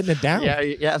 I'm getting it down.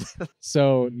 Yeah.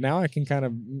 So now I can kind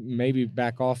of maybe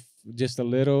back off just a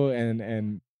little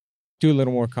and do a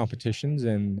little more competitions.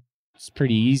 And it's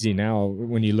pretty easy now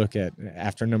when you look at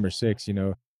after number 6,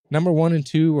 number 1 and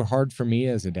 2 were hard for me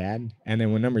as a dad. And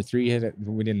then when number 3 hit it,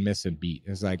 we didn't miss a beat.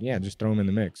 It's like, yeah, just throw them in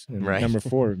the mix. And Right. number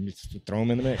 4, just throw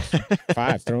them in the mix.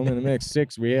 5, throw them in the mix.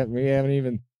 6, we haven't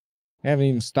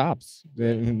even stopped.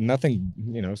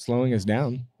 Nothing, slowing us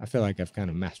down. I feel like I've kind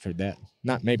of mastered that.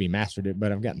 Not maybe mastered it,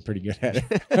 but I've gotten pretty good at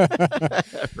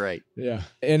it. Right. Yeah.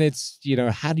 And it's,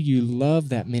 how do you love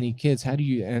that many kids?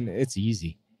 And it's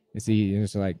easy. It's easy.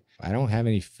 It's like, I don't have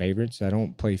any favorites. I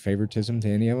don't play favoritism to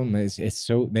any of them. It's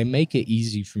so, they make it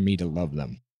easy for me to love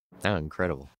them. Oh,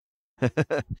 incredible.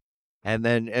 And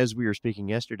then as we were speaking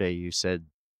yesterday, you said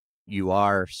you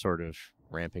are sort of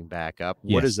ramping back up.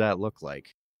 What Yes. does that look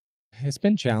like? It's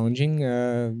been challenging,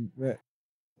 trying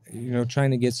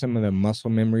to get some of the muscle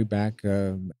memory back.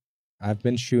 I've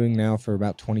been shoeing now for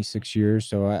about 26 years,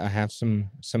 so I have some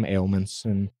ailments,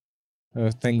 and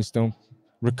things don't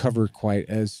recover quite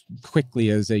as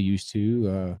quickly as they used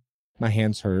to. My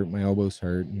hands hurt, my elbows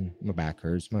hurt, and my back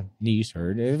hurts, my knees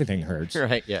hurt, everything hurts.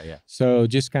 Right. Yeah. So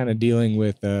just kind of dealing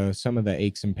with some of the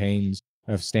aches and pains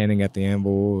of standing at the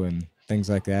anvil and things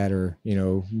like that, or,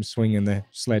 swinging the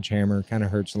sledgehammer kind of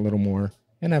hurts a little more.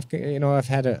 And I've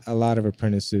had a lot of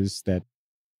apprentices that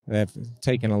have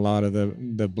taken a lot of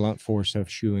the blunt force of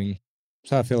shoeing.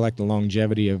 So I feel like the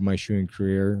longevity of my shoeing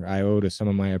career, I owe to some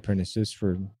of my apprentices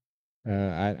for,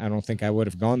 I don't think I would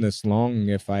have gone this long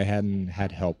if I hadn't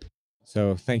had help.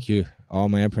 So thank you, all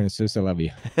my apprentices. I love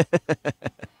you.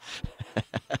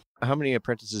 How many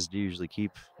apprentices do you usually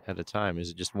keep at a time? Is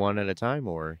it just one at a time,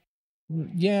 or?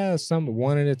 Yeah, some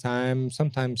one at a time.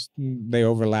 Sometimes they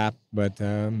overlap, but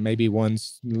maybe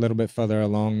one's a little bit further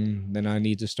along than I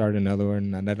need to start another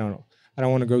one. And I don't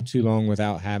want to go too long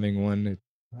without having one.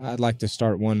 I'd like to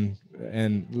start one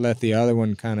and let the other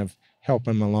one kind of help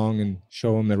him along and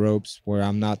show him the ropes, where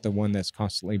I'm not the one that's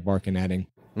constantly barking at him.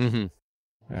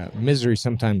 Mm-hmm. Misery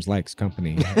sometimes likes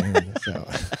company. So.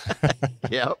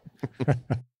 Yep.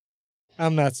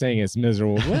 I'm not saying it's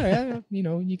miserable. Well,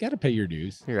 you got to pay your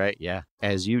dues. Right. Yeah.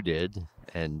 As you did.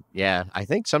 And yeah, I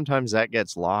think sometimes that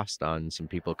gets lost on some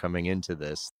people coming into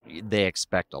this. They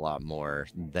expect a lot more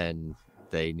than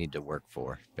they need to work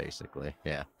for, basically.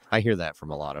 Yeah. I hear that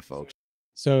from a lot of folks.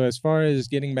 So as far as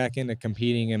getting back into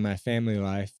competing in my family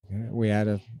life, we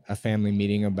had a family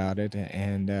meeting about it,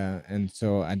 and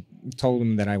so I told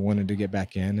them that I wanted to get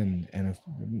back in, and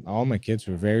all my kids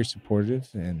were very supportive,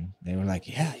 and they were like,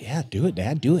 yeah, do it,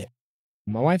 Dad, do it.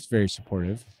 My wife's very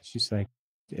supportive. She's like,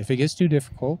 if it gets too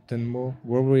difficult, then we'll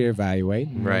reevaluate.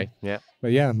 Right. Yeah.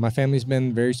 But yeah, my family's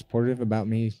been very supportive about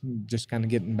me just kind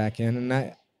of getting back in,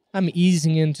 and I'm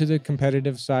easing into the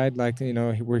competitive side. Like,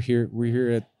 we're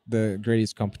here at the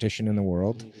greatest competition in the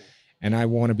world, and I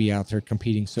want to be out there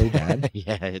competing so bad.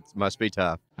 Yeah, it must be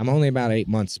tough. I'm only about 8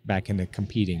 months back into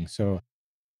competing, so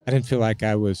I didn't feel like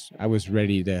I was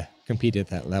ready to compete at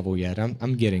that level yet.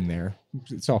 I'm getting there.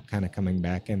 It's all kind of coming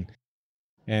back, and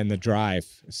the drive,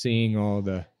 seeing all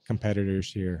the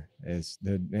competitors here is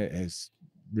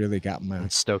really got my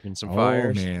stoking some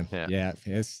fires. Oh man, yeah,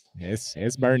 it's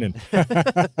burning. I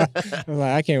was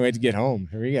like, I can't wait to get home.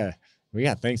 We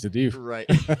got things to do. Right.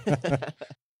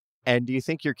 And do you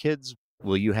think your kids,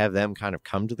 will you have them kind of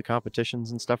come to the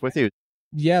competitions and stuff with you?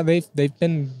 Yeah, they've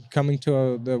been coming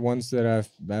to the ones that I've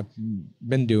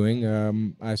been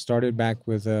doing. I started back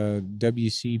with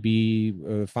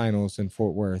WCB finals in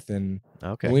Fort Worth, and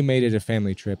we made it a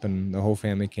family trip, and the whole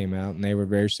family came out, and they were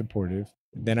very supportive.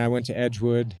 Then I went to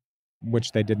Edgewood,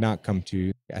 which they did not come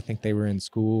to. I think they were in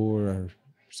school or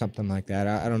something like that.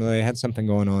 I don't know. They had something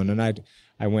going on, and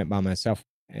I went by myself.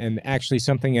 And actually,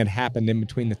 something had happened in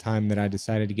between the time that I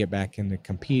decided to get back into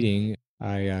competing.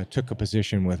 I took a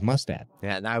position with Mustad.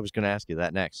 Yeah, and I was going to ask you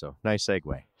that next, so nice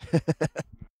segue.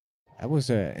 That was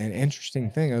an interesting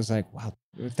thing. I was like, wow,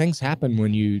 things happen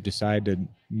when you decide to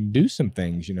do some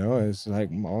things, It's like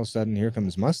all of a sudden, here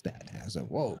comes Mustad. I was like,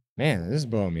 whoa, man, this is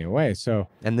blowing me away. So,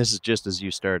 and this is just as you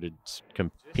started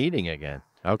competing again.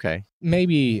 Okay.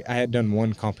 Maybe I had done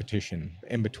one competition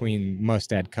in between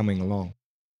Mustad coming along.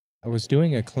 I was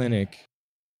doing a clinic,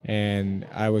 and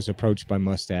I was approached by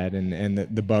Mustad, and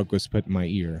the bug was put in my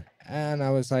ear. And I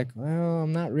was like, well,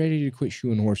 I'm not ready to quit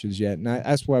shoeing horses yet. And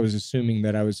that's why I was assuming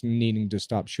that I was needing to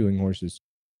stop shoeing horses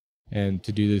and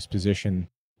to do this position.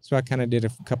 So I kind of did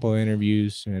a couple of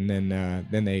interviews, and then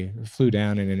they flew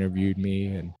down and interviewed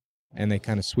me, and they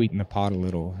kind of sweetened the pot a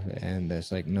little. And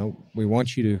it's like, no, we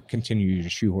want you to continue to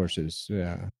shoe horses.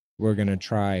 We're going to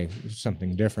try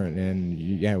something different. And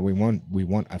yeah, we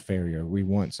want a farrier. We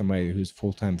want somebody who's a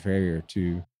full-time farrier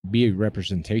to be a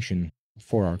representation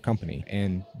for our company.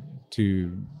 And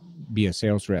to be a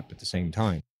sales rep at the same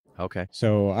time. Okay.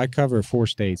 So I cover 4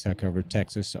 states. I cover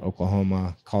Texas,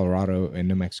 Oklahoma, Colorado, and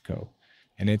New Mexico.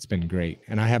 And it's been great.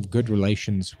 And I have good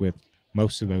relations with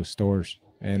most of those stores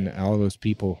and all those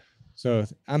people. So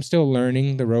I'm still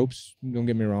learning the ropes, don't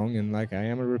get me wrong. And like, I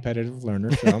am a repetitive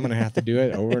learner, so I'm going to have to do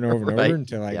it over and over and Right. over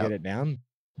until I get it down.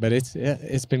 But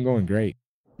it's been going great.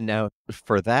 Now,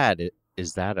 for that,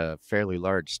 is that a fairly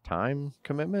large time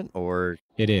commitment, or?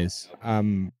 It is.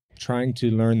 I'm trying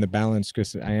to learn the balance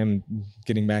because I am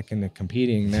getting back into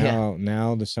competing now.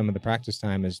 Now some of the practice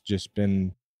time has just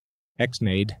been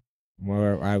X-nade,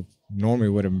 where I normally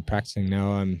would have been practicing.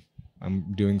 Now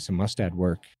I'm doing some mustad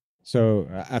work. So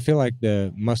I feel like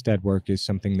the mustad work is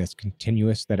something that's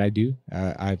continuous that I do.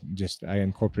 I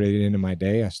incorporate it into my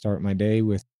day. I start my day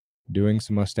with doing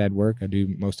some mustad work. I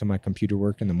do most of my computer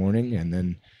work in the morning, and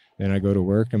then I go to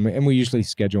work. And we usually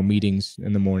schedule meetings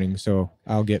in the morning. So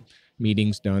I'll get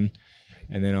meetings done,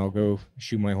 and then I'll go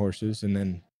shoe my horses. And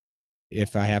then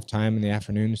if I have time in the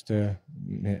afternoons to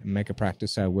make a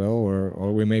practice, I will,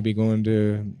 or we may be going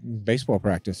to baseball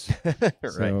practice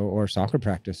Right. or soccer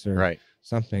practice or Right.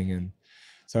 something. And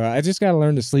so I just got to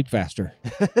learn to sleep faster.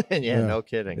 Yeah, no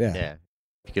kidding. Yeah. Yeah.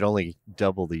 You could only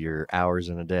double your hours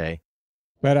in a day.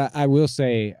 But I will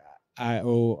say I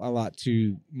owe a lot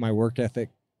to my work ethic,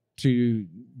 to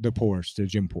the Poors, to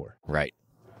Jim Poor. Right.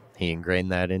 He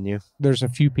ingrained that in you? There's a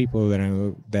few people that I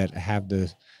know that have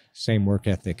the same work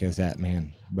ethic as that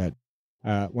man. But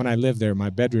when I lived there, my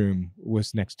bedroom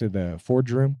was next to the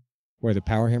forge room where the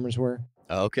power hammers were.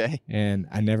 Okay. And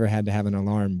I never had to have an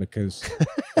alarm because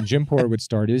Jim Poor would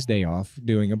start his day off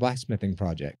doing a blacksmithing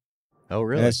project. Oh,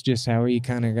 really? That's just how he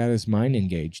kind of got his mind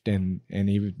engaged. And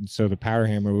so the power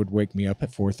hammer would wake me up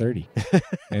at 4:30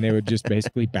 and it would just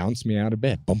basically bounce me out of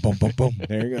bed. Boom, boom, boom, boom.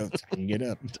 There you go. I can get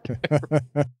up.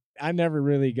 I never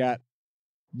really got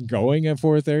going at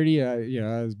 4:30.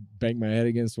 I was bang my head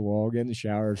against the wall, get in the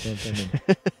shower or something,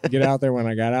 and get out there when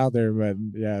I got out there. But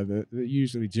yeah,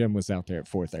 usually Jim was out there at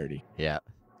 4:30. Yeah.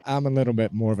 I'm a little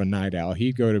bit more of a night owl.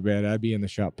 He'd go to bed. I'd be in the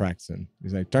shop practicing.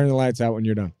 He's like, turn the lights out when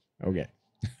you're done. Okay.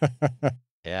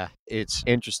 Yeah. It's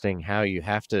interesting how you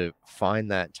have to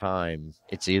find that time.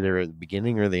 It's either at the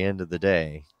beginning or the end of the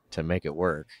day to make it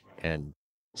work. And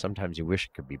sometimes you wish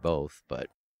it could be both, but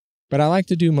I like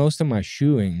to do most of my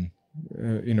shoeing,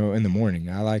 in the morning.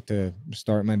 I like to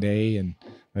start my day and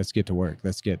let's get to work.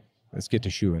 Let's get to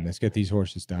shoeing. Let's get these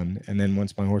horses done. And then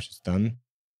once my horse is done,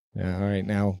 all right,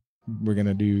 now we're going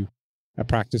to do a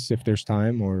practice if there's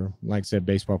time, or like I said,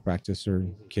 baseball practice or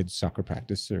kids soccer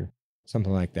practice or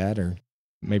something like that, or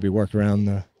maybe work around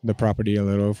the property a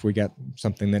little if we got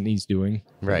something that needs doing.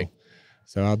 Right.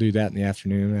 So I'll do that in the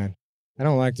afternoon. I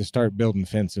don't like to start building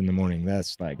fence in the morning.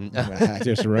 That's like, that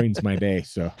just ruins my day.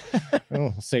 So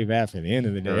I'll save that for the end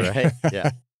of the day. Right.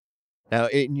 Yeah. Now,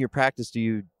 in your practice, do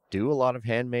you do a lot of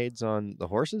handmaids on the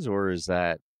horses, or is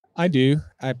that? I do.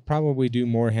 I probably do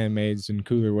more handmaids in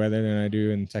cooler weather than I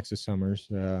do in Texas summers.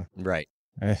 Right.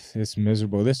 It's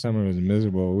miserable. This summer was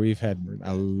miserable. We've had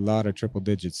a lot of triple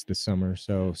digits this summer.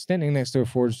 So standing next to a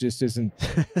forge just isn't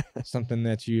something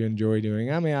that you enjoy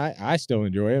doing. I mean, I still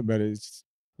enjoy it, but it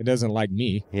doesn't like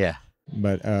me. Yeah.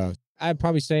 But I'd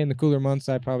probably say in the cooler months,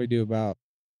 I probably do about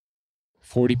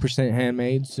 40%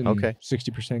 handmaids and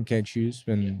 60% keg shoes.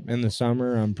 And in the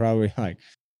summer, I'm probably like,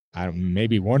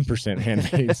 maybe 1%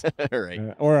 handmaids.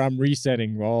 Right. Or I'm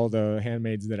resetting all the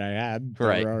handmaids that I had that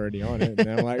Right. were already on it. And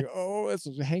I'm like,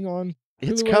 hang on.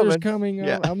 It's Cooler weather's coming. coming.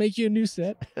 Yeah. I'll make you a new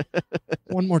set.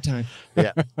 One more time.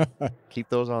 Yeah. Keep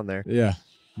those on there. Yeah.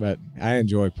 But I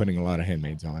enjoy putting a lot of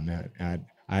handmaids on that.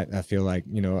 I feel like,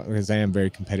 because I am very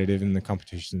competitive in the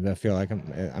competitions, I feel like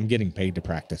I'm getting paid to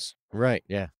practice. Right.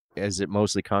 Yeah. Is it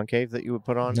mostly concave that you would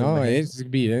put on? No, it's going to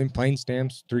be in plain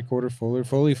stamps, 3/4 fuller,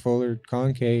 fully fuller,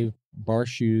 concave, bar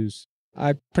shoes.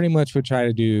 I pretty much would try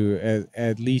to do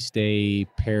at least a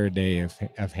pair a day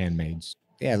of handmaids.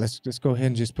 Yeah, let's go ahead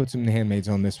and just put some handmaids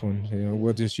on this one.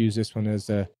 We'll just use this one as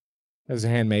a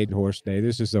handmade horse day.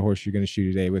 This is the horse you're going to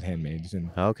shoot today with handmaids.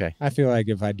 And okay. I feel like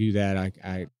if I do that,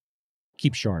 I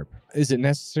keep sharp. Is it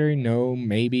necessary? No,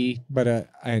 maybe, but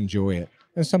I enjoy it.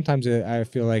 And sometimes I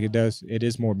feel like it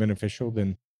is more beneficial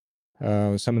than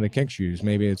some of the keg shoes.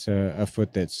 Maybe it's a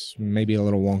foot that's maybe a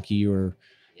little wonky, or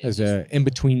has a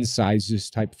in-between sizes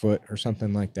type foot or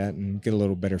something like that, and get a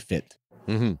little better fit.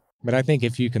 Mm-hmm. But I think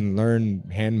if you can learn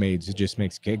handmaids, it just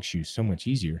makes keg shoes so much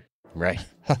easier. Right.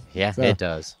 Yeah, So, it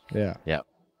does. Yeah. Yeah.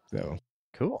 So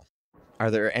Cool.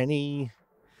 Are there any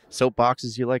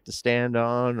soapboxes you like to stand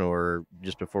on, or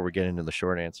just before we get into the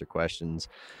short answer questions,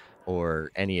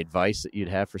 or any advice that you'd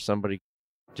have for somebody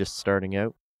just starting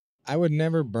out? I would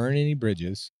never burn any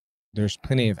bridges. There's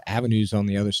plenty of avenues on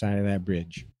the other side of that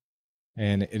bridge.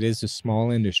 And it is a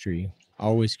small industry.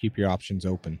 Always keep your options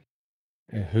open.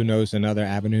 And who knows, another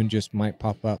avenue just might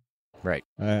pop up. Right.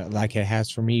 Like it has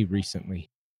for me recently.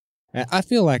 I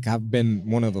feel like I've been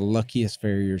one of the luckiest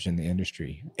farriers in the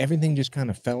industry. Everything just kind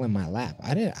of fell in my lap.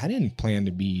 I didn't plan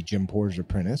to be Jim Porter's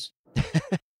apprentice.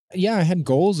 Yeah, I had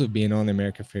goals of being on the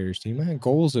American Farriers team. I had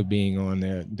goals of being on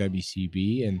the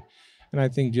WCB, and I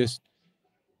think just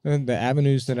the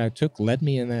avenues that I took led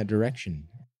me in that direction.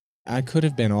 I could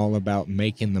have been all about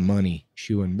making the money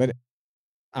shoeing, but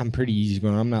I'm pretty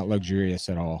easygoing. I'm not luxurious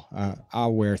at all.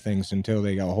 I'll wear things until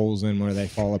they got holes in where they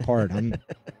fall apart.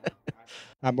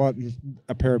 I bought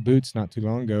a pair of boots not too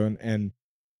long ago, and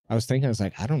I was thinking, I was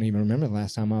like, I don't even remember the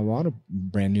last time I bought a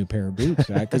brand new pair of boots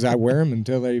because I wear them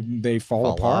until they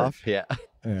fall apart. Off, yeah.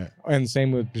 And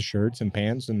same with the shirts and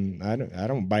pants, and I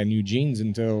don't buy new jeans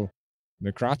until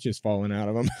the crotch is falling out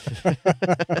of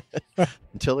them.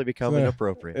 Until they become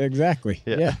inappropriate. Exactly.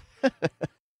 Yeah.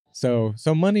 So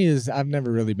money I've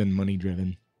never really been money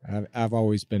driven. I've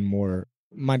always been more,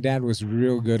 my dad was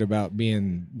real good about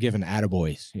being given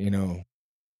attaboys,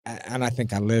 and I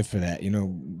think I live for that.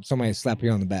 Somebody slap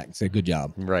you on the back and say, good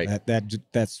job. Right.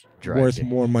 That's Drives worth you.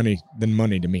 more money than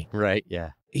money to me. Right.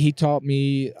 Yeah. He taught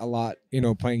me a lot,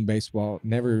 playing baseball,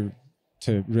 never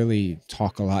to really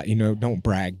talk a lot, don't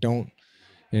brag, don't,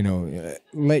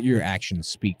 let your actions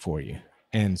speak for you.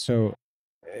 And so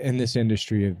in this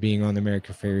industry of being on the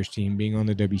American Farriers team, being on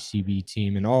the WCB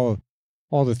team, and all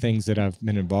the things that I've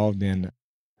been involved in,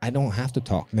 I don't have to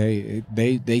talk.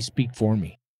 They speak for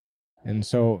me. And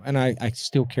so, and I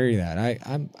still carry that.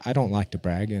 I don't like to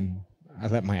brag, and I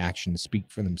let my actions speak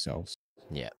for themselves.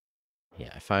 Yeah. Yeah.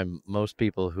 I find most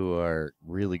people who are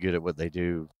really good at what they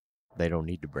do, they don't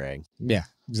need to brag. Yeah,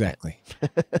 exactly.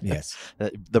 Yes.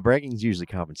 The bragging is usually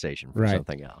compensation for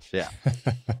something else. Yeah.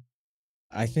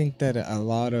 I think that a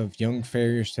lot of young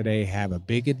farriers today have a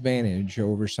big advantage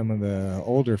over some of the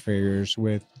older farriers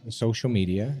with social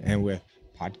media and with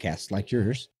podcasts like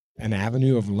yours, an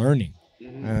avenue of learning.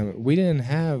 We didn't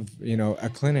have, a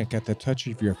clinic at the touch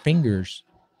of your fingers.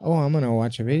 Oh, I'm going to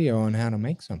watch a video on how to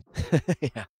make something.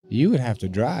 Yeah. You would have to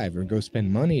drive or go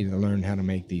spend money to learn how to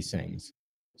make these things.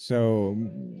 So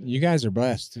you guys are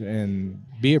blessed, and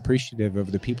be appreciative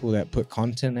of the people that put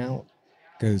content out,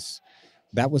 because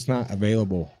that was not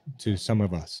available to some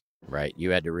of us. Right.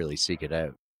 You had to really seek it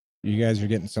out. You guys are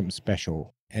getting something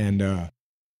special. And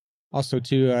also,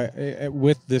 too,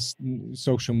 with this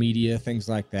social media, things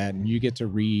like that, and you get to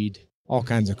read all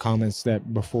kinds of comments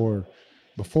that before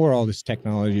all this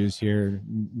technology was here,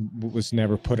 was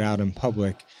never put out in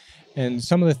public. And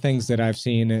some of the things that I've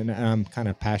seen, and I'm kind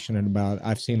of passionate about,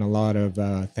 I've seen a lot of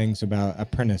things about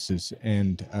apprentices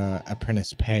and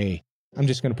apprentice pay. I'm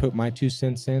just going to put my 2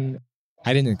 cents in.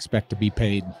 I didn't expect to be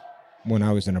paid when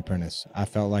I was an apprentice. I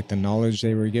felt like the knowledge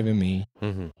they were giving me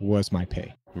was my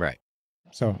pay. Right.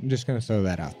 So I'm just going to throw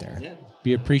that out there. Yeah.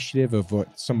 Be appreciative of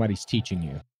what somebody's teaching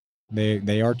you.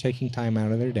 They are taking time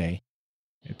out of their day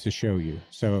to show you.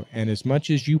 So, and as much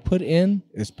as you put in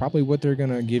is probably what they're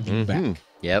going to give you back.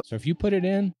 Yep. So if you put it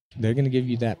in, they're going to give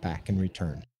you that back in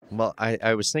return. Well,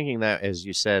 I was thinking that as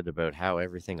you said about how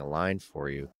everything aligned for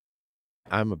you.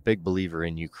 I'm a big believer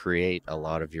in you create a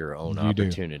lot of your own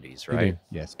opportunities, right?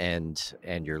 Yes. And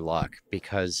your luck,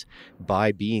 because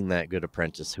by being that good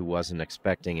apprentice who wasn't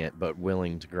expecting it but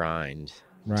willing to grind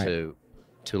to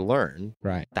learn,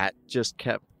 that just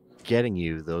kept getting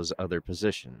you those other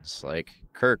positions. Like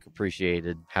Kirk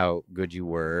appreciated how good you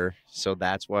were, so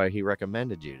that's why he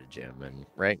recommended you to Jim, and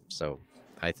so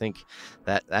I think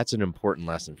that's an important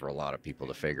lesson for a lot of people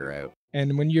to figure out.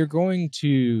 And when you're going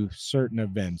to certain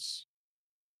events,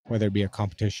 whether it be a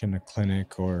competition, a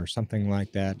clinic, or something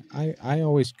like that, I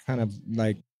always kind of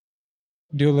like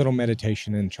do a little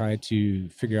meditation and try to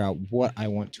figure out what I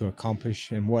want to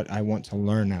accomplish and what I want to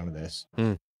learn out of this.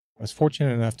 I was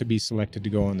fortunate enough to be selected to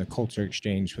go on the culture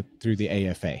exchange through the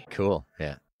AFA. Cool.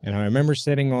 Yeah. And I remember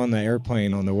sitting on the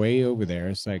airplane on the way over there.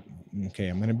 It's like, okay,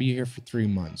 I'm going to be here for 3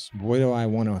 months. What do I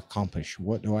want to accomplish?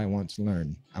 What do I want to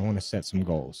learn? I want to set some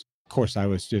goals. Of course, I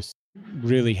was just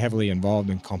really heavily involved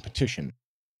in competition.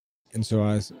 And so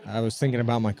I was thinking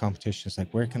about my competition. It's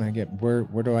like, where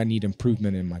do I need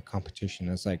improvement in my competition?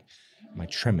 It's like my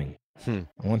trimming. I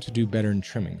want to do better in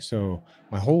trimming. So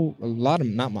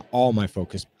all my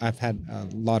focus, I've had a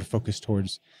lot of focus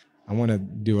towards, I want to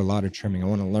do a lot of trimming. I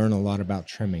want to learn a lot about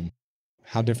trimming,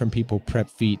 how different people prep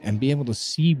feet, and be able to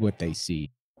see what they see.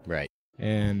 Right.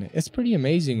 And it's pretty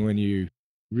amazing when you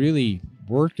really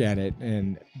work at it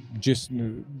and just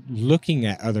looking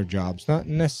at other jobs, not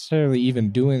necessarily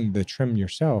even doing the trim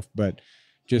yourself, but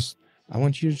just I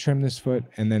want you to trim this foot,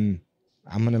 and then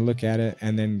I'm going to look at it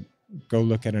and then go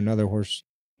look at another horse,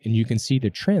 and you can see the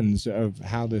trends of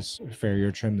how this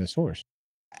farrier trimmed this horse.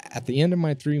 At the end of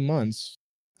my 3 months,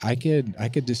 I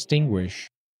could distinguish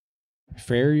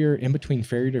farrier in between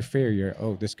farrier to farrier.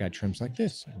 Oh, this guy trims like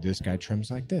this. This guy trims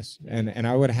like this. And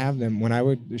I would have them when I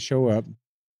would show up.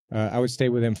 I would stay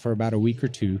with them for about a week or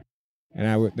two,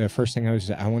 and the first thing I would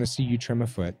say, I want to see you trim a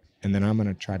foot, and then I'm going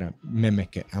to try to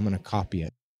mimic it. I'm going to copy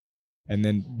it, and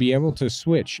then be able to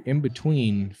switch in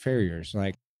between farriers.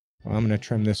 Like, well, I'm going to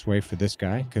trim this way for this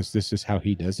guy because this is how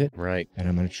he does it. Right. And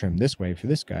I'm going to trim this way for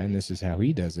this guy, and this is how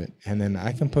he does it. And then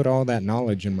I can put all that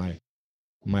knowledge in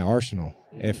my arsenal.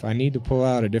 If I need to pull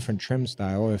out a different trim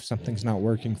style, if something's not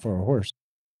working for a horse,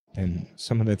 then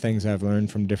some of the things I've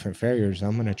learned from different farriers,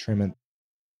 I'm going to trim it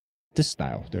this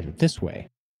style, this way.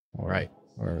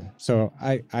 So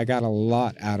I got a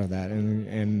lot out of that,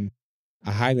 and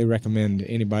I highly recommend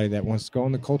anybody that wants to go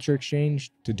on the culture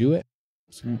exchange to do it.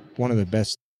 It's one of the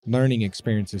best learning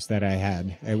experiences that I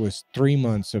had. It was 3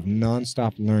 months of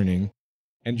nonstop learning,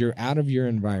 and you're out of your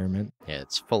environment. Yeah,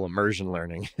 it's full immersion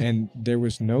learning. And there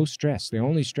was no stress. The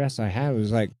only stress I had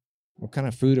was like, what kind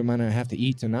of food am I going to have to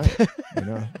eat tonight?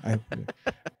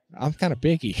 I'm kind of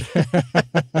picky.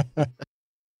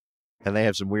 And they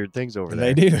have some weird things over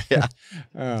there. They do.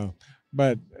 Yeah.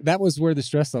 But that was where the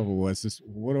stress level was. Just,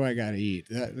 what do I got to eat?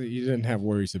 You didn't have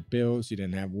worries of bills. You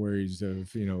didn't have worries of,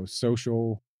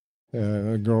 social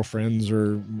girlfriends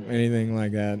or anything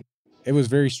like that. It was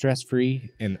very stress-free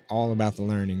and all about the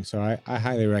learning. So I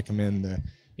highly recommend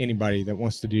anybody that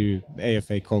wants to do the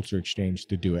AFA Culture Exchange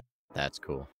to do it. That's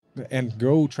cool. And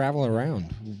go travel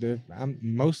around.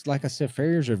 Like I said,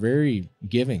 farriers are very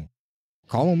giving.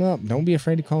 Call them up. Don't be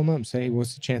afraid to call them up and say,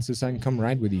 what's the chances I can come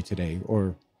ride with you today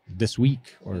or this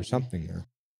week or something?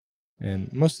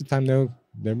 And most of the time,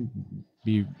 they'll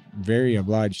be very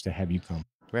obliged to have you come.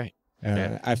 Right.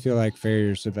 I feel like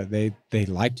farriers, so that they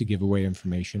like to give away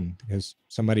information because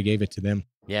somebody gave it to them.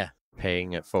 Yeah,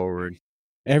 paying it forward.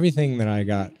 Everything that I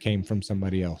got came from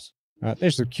somebody else.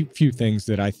 There's a few things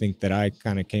that I think that I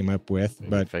kind of came up with,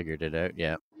 but figured it out.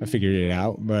 Yeah, I figured it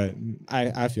out. But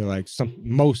I feel like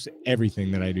most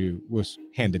everything that I do was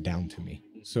handed down to me.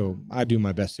 So I do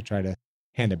my best to try to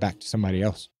hand it back to somebody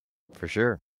else. For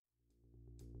sure.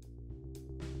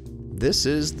 This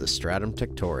is the Stratum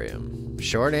Tectorium.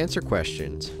 Short answer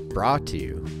questions brought to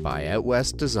you by Out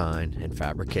West Design and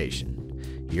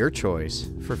Fabrication. Your choice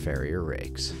for farrier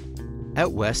rigs.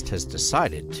 Out West has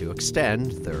decided to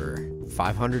extend their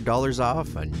 $500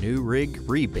 off a new rig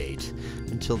rebate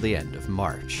until the end of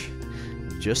March.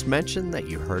 Just mention that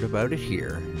you heard about it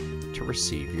here to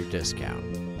receive your discount.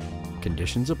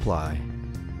 Conditions apply.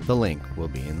 The link will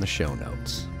be in the show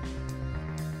notes.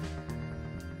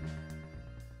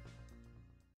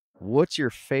 What's your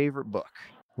favorite book?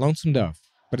 Lonesome Dove,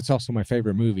 but it's also my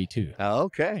favorite movie too. Oh,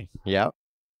 okay. Yeah.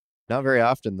 Not very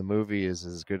often the movie is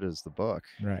as good as the book.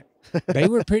 Right. They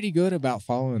were pretty good about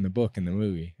following the book in the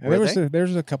movie. And there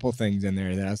was a couple of things in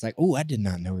there that I was like, oh, I did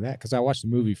not know that because I watched the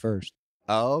movie first.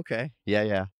 Oh, okay.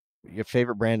 Yeah. Your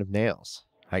favorite brand of nails?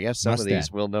 I guess some of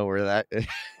these will know where that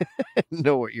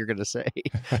know what you're going to say.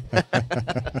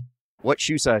 What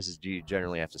shoe sizes do you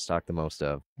generally have to stock the most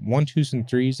of? 1, 2s, and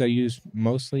 3s I use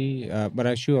mostly, but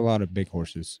I shoe a lot of big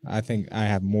horses. I think I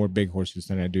have more big horses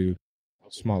than I do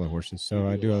smaller horses. So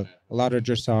I do a lot of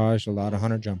dressage, a lot of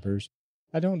hunter jumpers.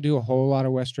 I don't do a whole lot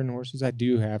of Western horses. I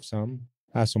do have some.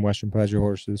 I have some Western pleasure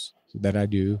horses that I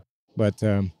do. But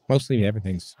mostly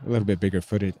everything's a little bit bigger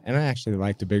footed. And I actually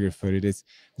like the bigger footed.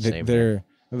 They're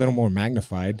a little more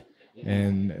magnified,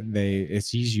 and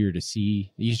it's easier to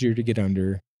see, easier to get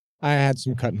under. I had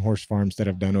some cutting horse farms that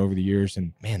I've done over the years,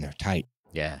 and man, they're tight.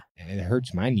 Yeah. And it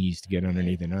hurts my knees to get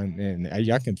underneath it. And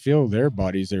I can feel their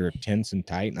bodies are tense and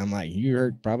tight. And I'm like, you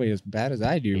hurt probably as bad as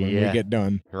I do when we get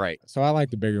done. Right. So I like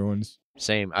the bigger ones.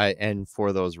 Same. And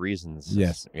for those reasons.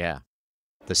 Yes. Yeah.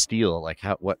 The steel, like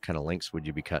what kind of links would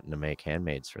you be cutting to make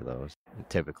handmaids for those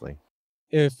typically?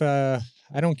 If I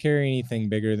don't carry anything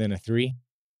bigger than a 3.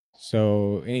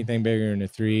 So anything bigger than a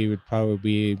 3 would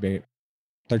probably be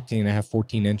 13 and a half,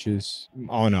 14 inches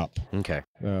on up. Okay.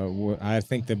 I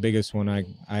think the biggest one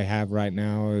I have right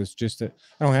now is I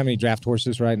don't have any draft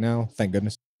horses right now, thank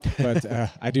goodness. But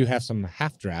I do have some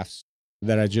half drafts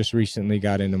that I just recently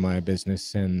got into my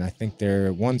business. And I think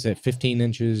one's at 15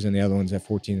 inches and the other one's at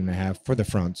 14 and a half for the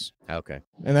fronts. Okay.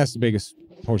 And that's the biggest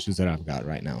horses that I've got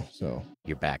right now. So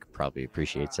your back probably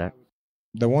appreciates that.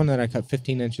 The one that I cut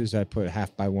 15 inches, I put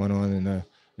 1/2x1 on, and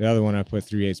the other one I put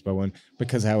 3/8x1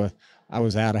 because I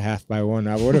was out of 1/2x1.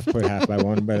 I would have put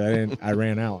 1/2x1, but I didn't. I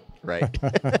ran out. Right.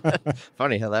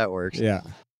 Funny how that works. Yeah.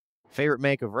 Favorite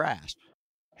make of rasp?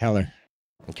 Heller.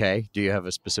 Okay. Do you have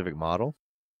a specific model?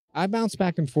 I bounce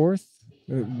back and forth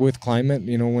with climate.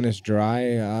 You know, when it's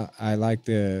dry, I like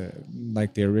the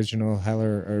original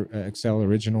Heller or Excel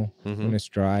original when it's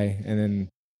dry, and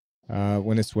then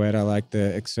when it's wet, I like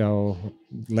the Excel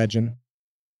Legend.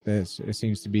 It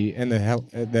seems to be, and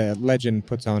the Legend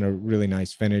puts on a really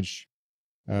nice finish.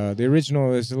 The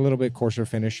original is a little bit coarser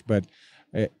finish, but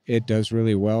it does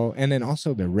really well. And then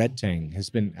also the Red Tang has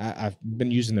been, I've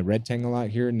been using the Red Tang a lot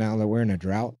here now that we're in a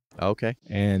drought. Okay.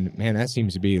 And man, that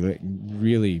seems to be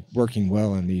really working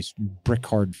well on these brick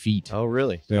hard feet. Oh,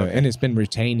 really? So, Okay. And it's been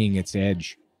retaining its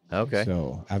edge. Okay.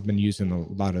 So I've been using a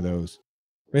lot of those.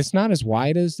 It's not as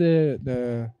wide as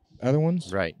the other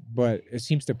ones, Right. but it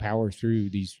seems to power through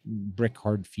these brick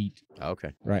hard feet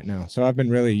Okay. right now. So I've been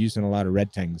really using a lot of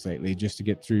Red Tangs lately just to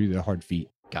get through the hard feet.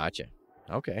 Gotcha.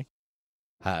 Okay.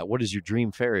 What is your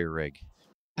dream Farrier rig?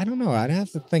 I don't know. I'd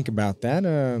have to think about that.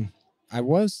 I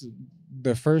was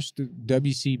the first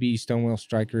WCB Stonewell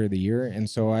Striker of the year, and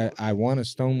so I won a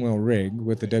Stonewell rig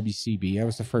with the WCB. I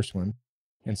was the first one.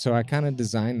 And so I kind of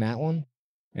designed that one,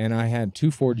 and I had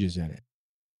 2 forges in it.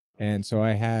 And so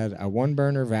I had a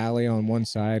 1-burner Valley on one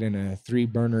side and a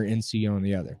 3-burner NC on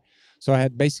the other. So I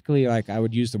had basically, like, I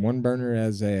would use the 1-burner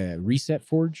as a reset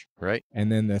forge, Right.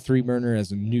 and then the 3-burner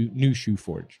as a new shoe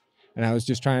forge. And I was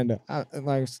just trying to,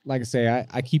 like I say,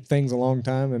 I keep things a long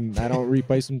time and I don't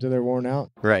replace them till they're worn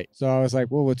out. Right. So I was like,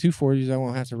 well, with 2 forges, I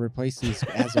won't have to replace these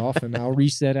as often. I'll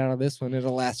reset out of this one.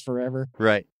 It'll last forever.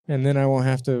 Right. And then I won't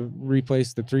have to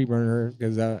replace the 3-burner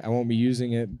because I won't be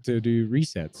using it to do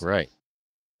resets. Right.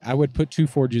 I would put 2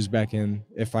 forges back in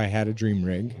if I had a dream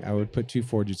rig. I would put 2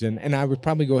 forges in, and I would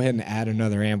probably go ahead and add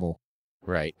another anvil.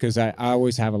 Right. Because I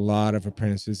always have a lot of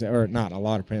apprentices, or not a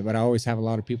lot of apprentices, but I always have a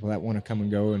lot of people that want to come and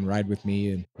go and ride with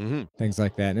me and things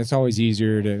like that. And it's always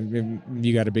easier if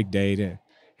you got a big day to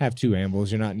have 2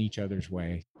 anvils. You're not in each other's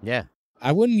way. Yeah.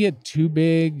 I wouldn't get too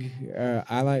big.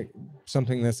 I like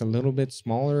something that's a little bit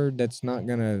smaller. That's not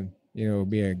gonna,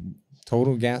 be a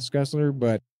total gas guzzler.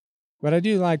 But I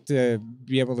do like to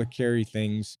be able to carry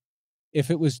things.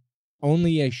 If it was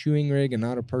only a shoeing rig and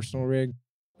not a personal rig,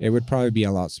 it would probably be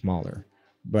a lot smaller.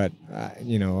 But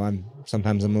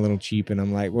sometimes I'm a little cheap, and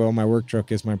I'm like, well, my work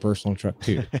truck is my personal truck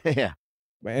too. Yeah.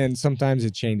 And sometimes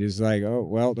it changes, like, oh,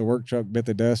 well, the work truck bit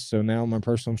the dust, so now my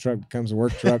personal truck becomes a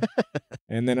work truck.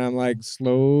 And then I'm like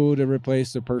slow to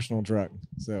replace the personal truck.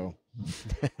 So,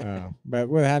 but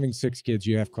with having 6 kids,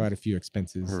 you have quite a few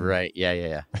expenses. Right.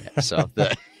 Yeah. So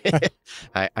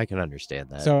I can understand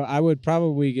that. So I would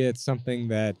probably get something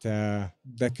that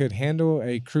could handle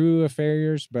a crew of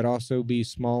farriers, but also be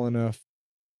small enough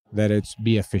that it's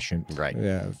be efficient. Right.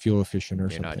 Fuel efficient or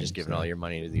something. You're not just giving all your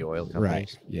money to the oil companies.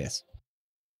 Right. Yes.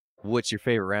 What's your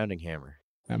favorite rounding hammer?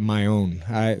 My own.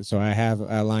 I have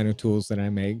a line of tools that I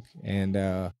make, and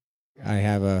I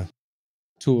have a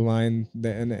tool line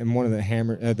and one of the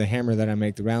hammer that I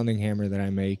make, the rounding hammer that I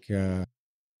make,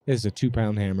 is a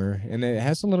 2-pound hammer, and it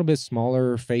has a little bit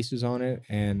smaller faces on it.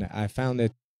 And I found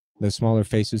that the smaller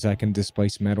faces, I can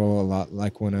displace metal a lot,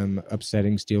 like when I'm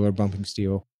upsetting steel or bumping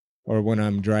steel, or when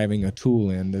I'm driving a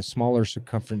tool in. The smaller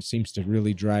circumference seems to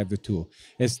really drive the tool.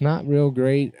 It's not real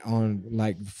great on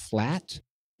like flat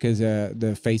because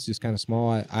the face is kind of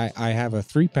small. I have a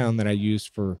 3-pound that I use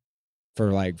for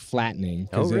like flattening,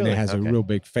 because then it has a real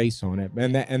big face on it.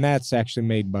 And that's actually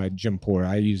made by Jim Poor.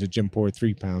 I use a Jim Poor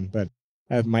 3-pound, but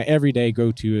my everyday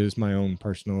go-to is my own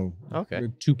personal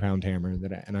 2-pound hammer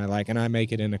that I like, and I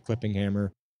make it in a clipping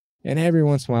hammer. And every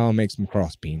once in a while I'll make some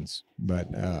cross beams, but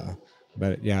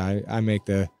yeah, I make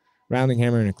the rounding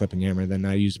hammer and a clipping hammer. Then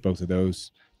I use both of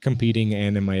those competing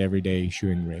and in my everyday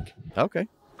shoeing rig. Okay,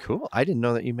 cool. I didn't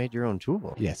know that you made your own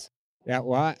tool. Yes. Yeah,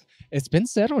 well, it's been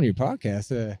said on your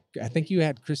podcast. I think you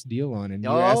had Chris Deal on, and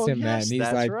you asked him that, and he's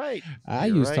that's like, right. I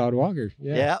use Todd Walker.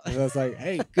 Yeah. And I was like,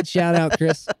 hey, good shout out,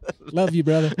 Chris. Love you,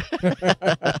 brother.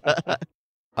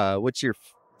 What's your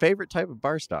favorite type of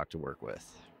bar stock to work with?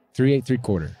 3/8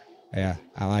 3/4. Yeah,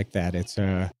 I like that.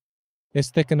 It's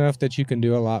thick enough that you can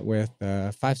do a lot with.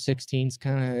 5/16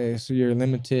 kind of, so you're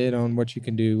limited on what you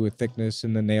can do with thickness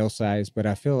and the nail size. But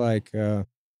I feel like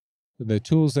the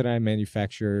tools that I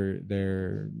manufacture,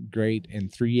 they're great in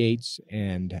 3/8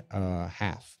 and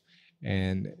half.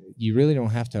 And you really don't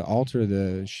have to alter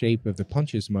the shape of the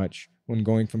punches much when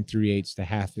going from 3/8 to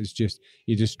half. It's just,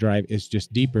 it's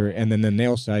just deeper, and then the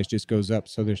nail size just goes up.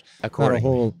 So there's not a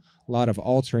whole lot of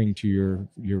altering to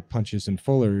your punches and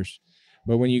fullers.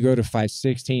 But when you go to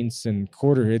 5/16 and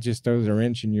 1/4, it just throws a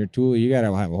wrench in your tool. You got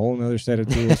to have a whole nother set of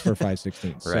tools for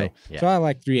 5/16. Right. So I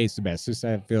like 3/8 the best.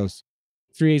 It feels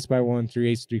 3/8 by 1,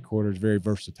 3/8 3/4 is very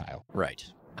versatile. Right.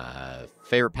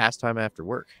 Favorite pastime after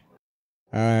work?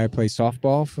 I play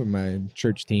softball for my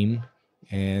church team,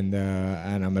 and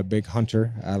I'm a big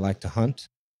hunter. I like to hunt.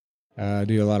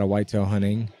 Do a lot of whitetail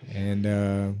hunting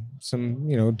and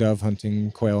some, dove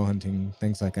hunting, quail hunting,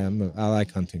 things like that. I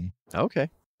like hunting. Okay.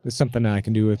 It's something that I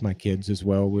can do with my kids as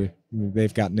well.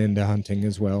 They've gotten into hunting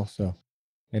as well,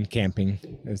 and camping.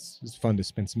 It's fun to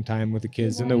spend some time with the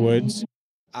kids in the woods.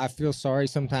 I feel sorry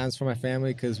sometimes for my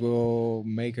family because we'll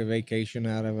make a vacation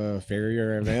out of a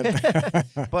Farrier event.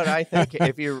 But I think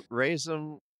if you raise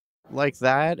them like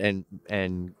that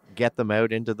and get them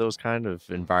out into those kind of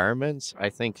environments, I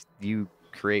think you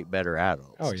create better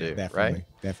adults too, definitely, right?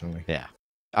 definitely. Yeah.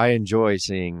 I enjoy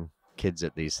seeing kids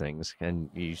at these things, and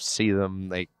you see them,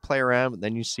 they play around, but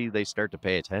then you see they start to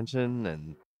pay attention.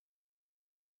 And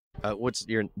what's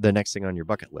the next thing on your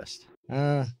bucket list?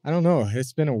 I don't know.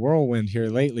 It's been a whirlwind here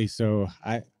lately, so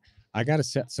I got to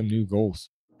set some new goals.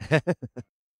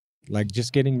 Like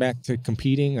just getting back to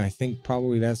competing, I think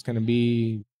probably that's going to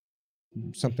be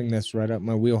something that's right up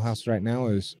my wheelhouse right now,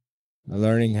 is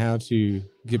learning how to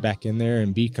get back in there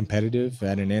and be competitive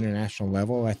at an international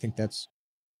level. I think that's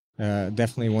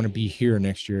definitely want to be here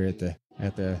next year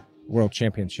at the World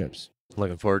Championships.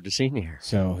 Looking forward to seeing you here.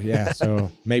 So yeah,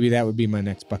 so maybe that would be my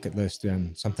next bucket list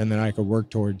and something that I could work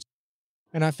towards.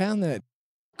 And I found that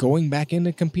going back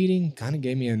into competing kind of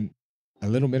gave me a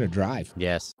little bit of drive.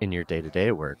 Yes, in your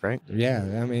day-to-day work, right?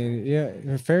 Yeah, I mean,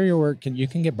 yeah, farrier work you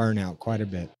can get burnt out quite a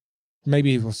bit.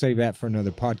 Maybe we'll save that for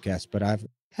another podcast, but I've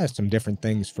had some different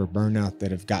things for burnout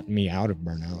that have gotten me out of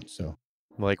burnout. So,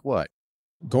 like what?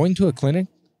 Going to a clinic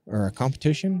or a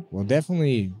competition will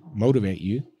definitely motivate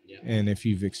you. Yeah. And if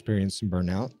you've experienced some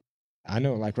burnout, I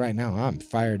know, like right now, I'm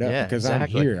fired up because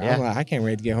exactly. I'm here. Yeah. I'm like, I can't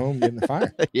wait to get home, get in the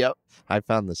fire. Yep, I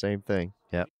found the same thing.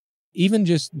 Yep. Even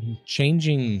just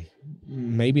changing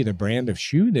maybe the brand of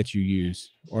shoe that you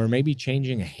use, or maybe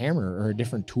changing a hammer or a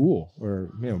different tool,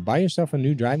 or buy yourself a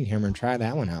new driving hammer and try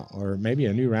that one out, or maybe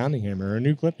a new rounding hammer or a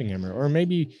new clipping hammer, or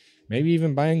maybe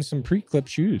even buying some pre-clip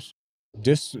shoes.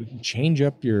 Just change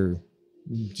up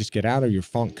just get out of your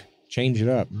funk, change it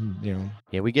up.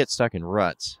 Yeah, we get stuck in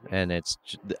ruts, and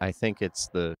I think it's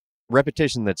the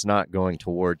repetition that's not going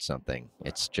towards something.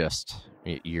 It's just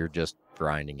you're just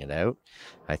grinding it out.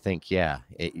 I think,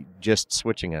 just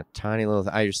switching a tiny little.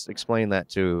 I just explained that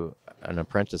to an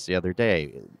apprentice the other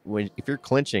day. If you're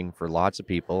clinching for lots of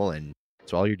people and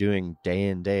it's all you're doing day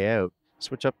in, day out,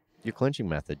 switch up your clinching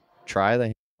method. Try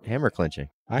the hammer clinching.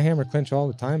 I hammer clinch all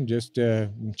the time. Just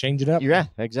change it up. Yeah,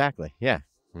 exactly. Yeah,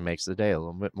 it makes the day a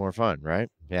little bit more fun, right?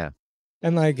 Yeah.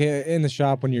 And like in the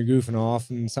shop when you're goofing off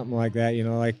and something like that,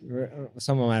 like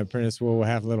some of my apprentices will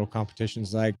have little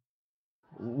competitions. Like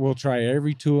we'll try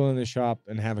every tool in the shop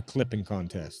and have a clipping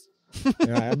contest.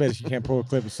 I bet you can't pull a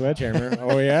clip with a sledgehammer.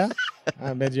 Oh yeah,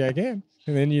 I bet you I can.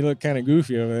 And then you look kind of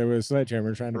goofy over there with a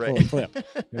sledgehammer trying to pull a clip.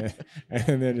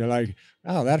 And then you're like,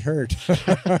 oh, that hurt.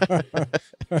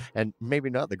 And maybe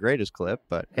not the greatest clip,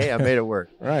 but hey, I made it work.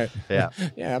 Right. Yeah.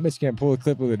 Yeah, I bet you can't pull a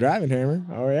clip with a driving hammer.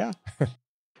 Oh yeah.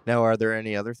 Now, are there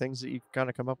any other things that you kind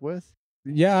of come up with?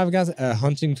 Yeah, I've got a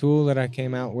hunting tool that I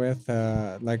came out with.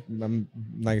 Like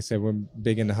I said, we're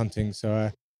big into hunting,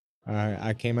 so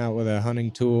I came out with a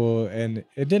hunting tool, and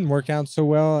it didn't work out so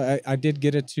well. I did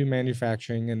get it to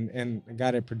manufacturing and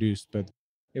got it produced, but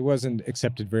it wasn't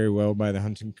accepted very well by the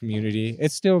hunting community.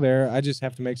 It's still there. I just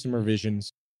have to make some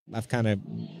revisions. I've kind of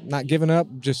not given up,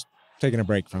 just taking a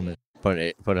break from it. Put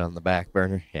it on the back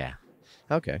burner. Yeah.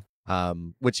 Okay.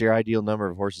 What's your ideal number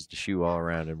of horses to shoe all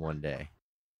around in one day?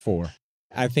 4.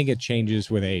 I think it changes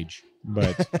with age,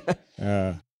 but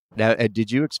now,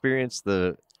 did you experience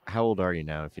how old are you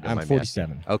now, if you don't mind me asking? I'm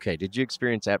 47. Okay. Did you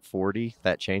experience at 40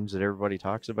 that change that everybody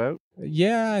talks about?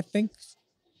 Yeah, I think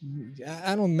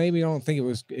I don't think it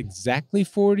was exactly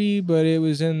 40, but it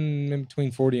was in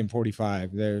between 40 and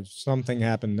 45. There's something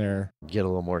happened there. Get a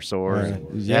little more sore.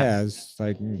 Yeah, it's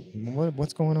like,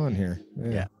 what's going on here?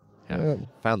 Yeah.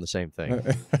 Found the same thing.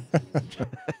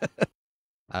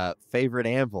 Favorite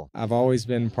anvil? I've always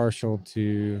been partial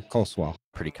to coleslaw.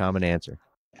 Pretty common answer.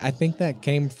 I think that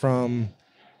came from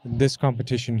this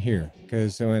competition here,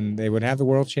 because when they would have the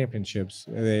World Championships,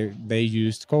 they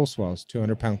used coleslaws,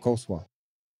 200-pound coleslaw.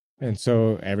 And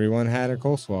so everyone had a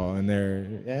coleslaw, and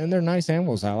they're nice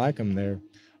anvils. I like them.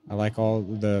 I like all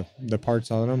the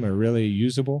parts on them are really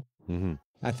usable. Mm-hmm.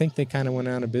 I think they kind of went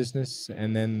out of business,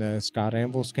 and then the Scott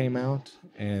anvils came out,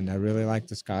 and I really like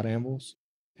the Scott anvils.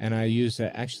 And I use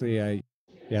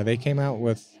they came out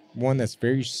with one that's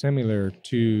very similar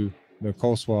to the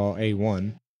Coleslaw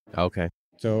A1. Okay.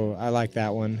 So I like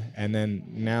that one. And then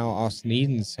now Austin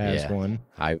Edens has one.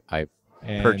 I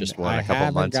And Purchased one I a couple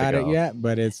haven't months got ago. it yet,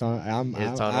 but it's on.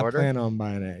 It's on I order? plan on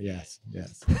buying it. Yes.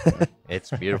 It's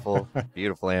beautiful,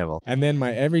 beautiful anvil. And then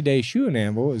my everyday shoeing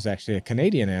anvil is actually a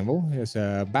Canadian anvil. It's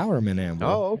a Bowerman anvil.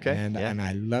 Oh, okay. And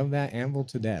I love that anvil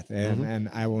to death. Mm-hmm. And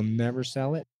I will never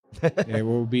sell it. It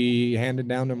will be handed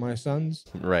down to my sons.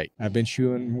 Right. I've been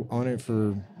shoeing on it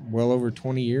for well over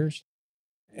 20 years.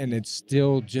 And it's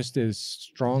still just as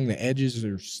strong. The edges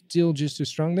are still just as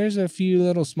strong. There's a few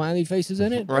little smiley faces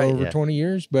in it over 20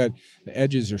 years, but the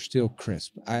edges are still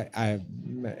crisp.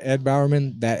 Ed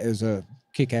Bowerman, that is a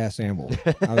kick-ass anvil.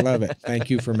 I love it. Thank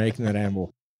you for making that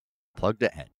anvil. Plug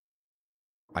to Ed.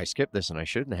 I skipped this and I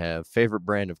shouldn't have. Favorite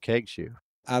brand of keg shoe?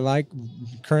 I like,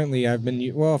 currently I've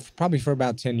been, probably for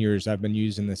about 10 years, I've been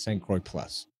using the St. Croix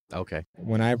Plus. Okay.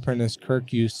 When I apprenticed,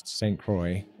 Kirk used St.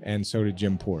 Croix, and so did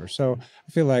Jim Poor. So I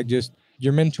feel like just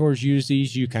your mentors use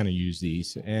these, you kind of use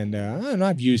these. And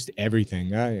I've used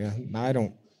everything. I'm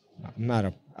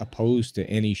not opposed to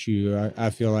any shoe. I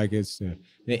feel like it's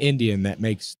the Indian that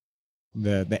makes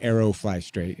the arrow fly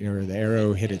straight, or the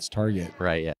arrow hit its target.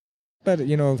 Right, yeah. But,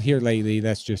 here lately,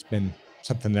 that's just been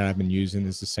something that I've been using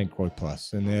is the St. Croix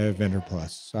Plus and the Vendor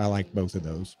Plus. So I like both of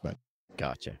those. But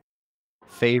Gotcha.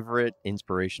 Favorite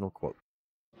inspirational quote?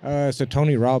 So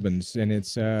Tony Robbins, and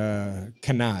it's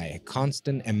Kanai,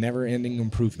 constant and never-ending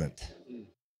improvement.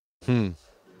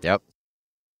 Yep.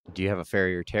 Do you have a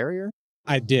Farrier Terrier?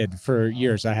 I did for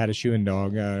years. I had a shoeing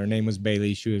dog. Her name was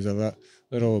Bailey. She was a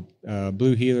little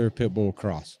blue heeler pit bull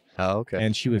cross. Oh, okay.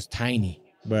 And she was tiny,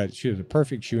 but she was a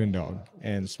perfect shoeing dog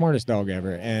and smartest dog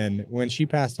ever. And when she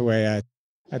passed away,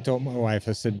 I told my wife,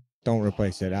 I said, don't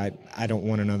replace it. I don't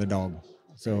want another dog.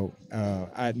 So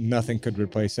nothing could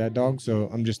replace that dog. So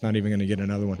I'm just not even going to get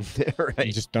another one. Right.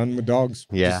 I'm just done with dogs.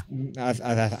 Yeah. I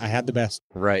had the best.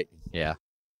 Right. Yeah.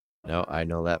 No, I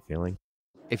know that feeling.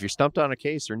 If you're stumped on a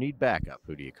case or need backup,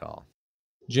 who do you call?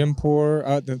 Jim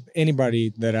Poor,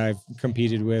 anybody that I've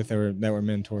competed with or that were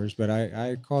mentors, but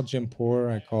I call Jim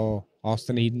Poor. I call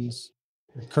Austin Edens.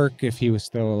 Kirk, if he was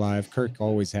still alive. Kirk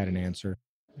always had an answer.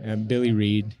 And Billy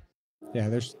Reed. Yeah,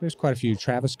 there's quite a few.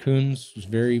 Travis Coons was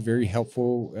very, very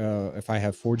helpful if I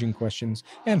have forging questions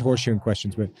and horseshoeing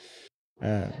questions, but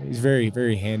he's very,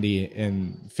 very handy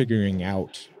in figuring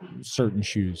out certain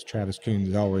shoes. Travis Coons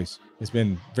has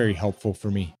been very helpful for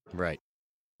me. Right.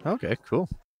 Okay, cool.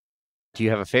 Do you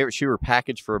have a favorite shoe or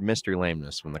package for a mystery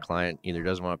lameness when the client either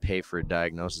doesn't want to pay for a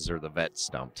diagnosis or the vet's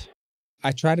stumped?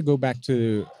 I try to go back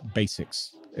to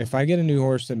basics. If I get a new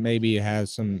horse that maybe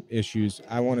has some issues,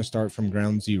 I want to start from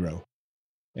ground zero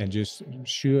and just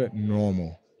shoe it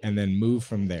normal and then move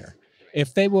from there.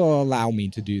 If they will allow me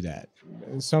to do that.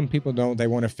 Some people don't. They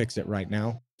want to fix it right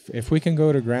now. If we can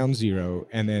go to ground zero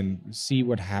and then see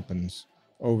what happens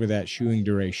over that shoeing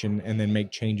duration and then make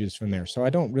changes from there. So I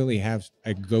don't really have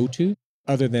a go-to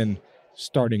other than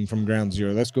starting from ground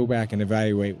zero. Let's go back and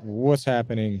evaluate what's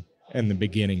happening in the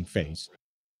beginning phase.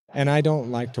 And I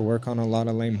don't like to work on a lot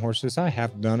of lame horses. I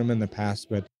have done them in the past,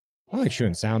 but I like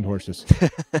shoeing sound horses.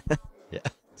 Yeah,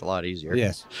 it's a lot easier.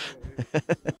 Yes.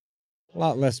 A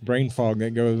lot less brain fog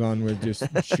that goes on with just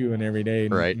shoeing every day,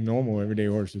 right. Normal everyday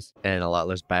horses. And a lot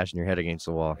less bashing your head against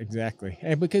the wall. Exactly.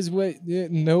 And because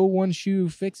no one shoe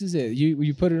fixes it.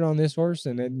 You put it on this horse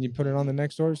and then you put it on the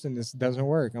next horse and this doesn't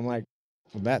work. I'm like,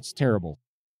 well, that's terrible.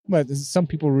 But some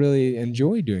people really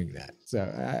enjoy doing that. So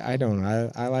I don't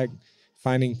know. I like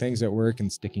finding things that work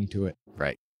and sticking to it.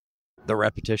 Right. The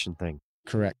repetition thing.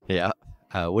 Correct. Yeah.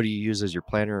 What do you use as your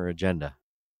planner or agenda?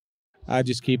 I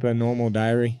just keep a normal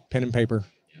diary, pen and paper,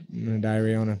 a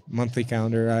diary on a monthly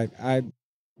calendar. I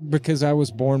because I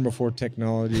was born before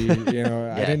technology,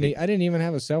 Yeah. I didn't even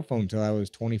have a cell phone till I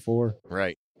was 24.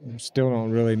 Right. Still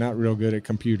not real good at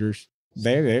computers.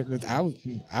 I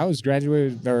was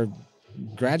graduating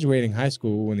high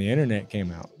school when the internet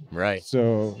came out. Right.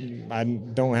 So I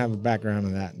don't have a background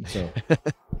in that. So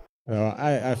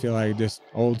I feel like just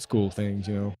old school things,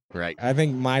 Right. I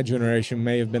think my generation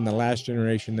may have been the last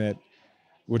generation that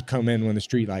would come in when the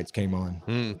streetlights came on.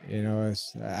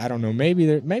 I don't know.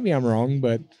 Maybe I'm wrong,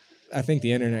 but I think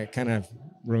the internet kind of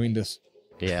ruined us.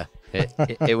 Yeah.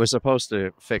 It was supposed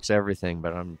to fix everything,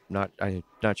 but I'm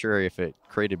not sure if it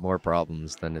created more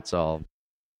problems than it solved.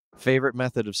 Favorite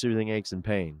method of soothing aches and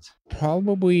pains?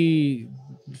 Probably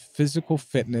physical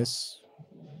fitness.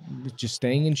 Just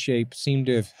staying in shape seemed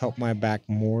to have helped my back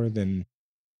more than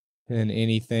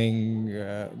anything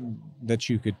that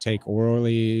you could take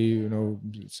orally,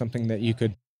 something that you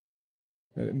could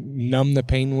numb the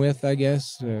pain with, I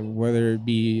guess, whether it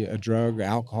be a drug,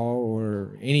 alcohol,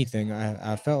 or anything.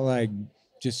 I felt like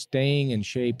just staying in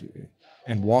shape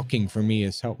and walking for me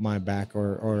has helped my back,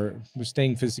 or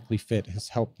staying physically fit has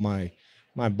helped my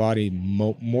my body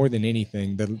more than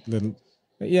anything.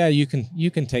 Yeah, you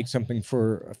can take something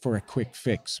for a quick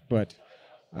fix, but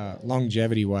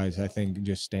longevity wise, I think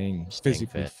just staying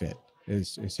physically fit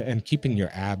is and keeping your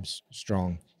abs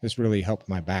strong has really helped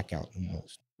my back out the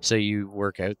most. So you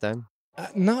work out then?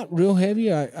 Not real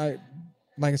heavy. I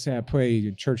like I say, I play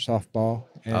church softball,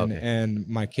 and Okay. and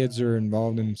my kids are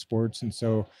involved in sports, and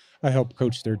so I help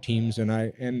coach their teams, and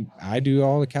I do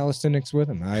all the calisthenics with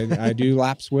them. I do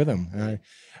laps with them.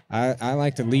 I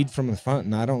like to lead from the front,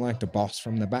 and I don't like to boss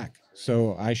from the back.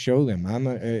 So I show them.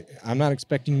 I'm not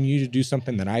expecting you to do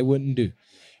something that I wouldn't do,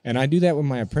 and I do that with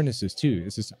my apprentices too.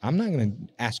 It's just I'm not going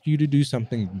to ask you to do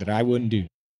something that I wouldn't do.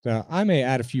 So I may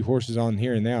add a few horses on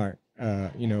here and there,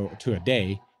 to a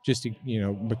day, just to,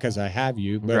 because I have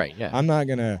you, but Right, yeah. I'm not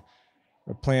going to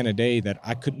plan a day that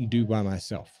I couldn't do by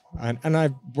myself. And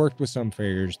I've worked with some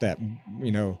farriers that,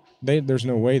 there's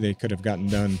no way they could have gotten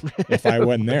done if I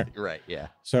wasn't there. Right, yeah.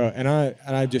 So, and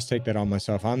I just take that on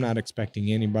myself. I'm not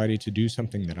expecting anybody to do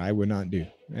something that I would not do.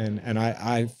 And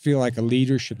I feel like a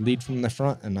leader should lead from the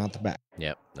front and not the back.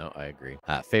 Yep, no, I agree.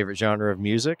 Favorite genre of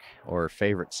music or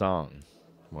favorite song,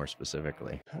 more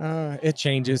specifically? It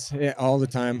changes all the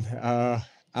time.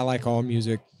 I like all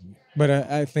music, but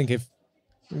I think if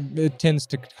it tends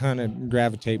to kind of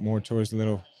gravitate more towards a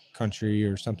little country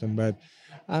or something, but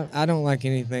I don't like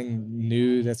anything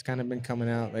new that's kind of been coming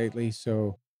out lately.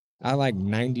 So I like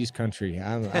 90s country.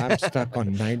 I'm stuck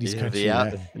on 90s country.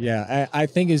 Yeah. I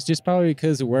think it's just probably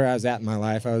because of where I was at in my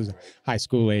life. I was high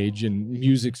school age, and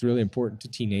music's really important to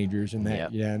teenagers and that. Yep.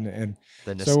 Yeah. And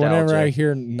The so whenever I nostalgia.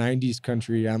 hear 90s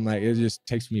country, I'm like, it just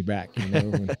takes me back,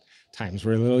 when times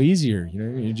were a little easier,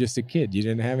 you're just a kid. You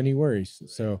didn't have any worries.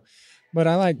 So, but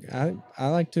I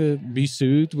like to be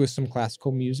soothed with some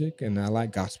classical music, and I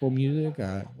like gospel music.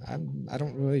 I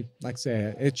don't really, like I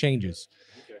say, it changes.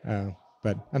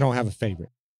 But I don't have a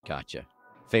favorite. Gotcha.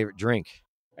 Favorite drink?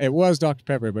 It was Dr.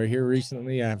 Pepper, but here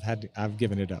recently I've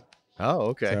given it up. Oh,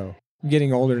 okay. So I'm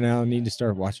getting older now. I need to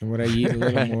start watching what I eat a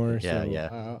little more. Yeah, so,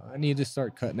 yeah. I need to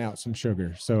start cutting out some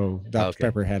sugar. So Dr. Okay.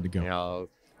 Pepper had to go. Oh,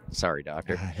 sorry,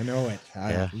 doctor. I know it.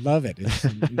 I Yeah. love it. It's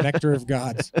nectar of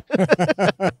gods.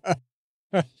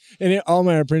 And all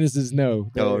my apprentices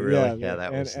know. Oh, really? Yeah,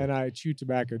 that was. And I chew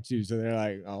tobacco too, so they're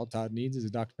like, all Todd needs is a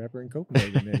Dr. Pepper and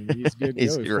Copenhagen, and he's good to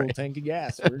He's go. He's great. full tank of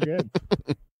gas. We're good.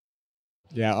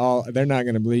 Yeah, they're not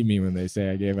going to believe me when they say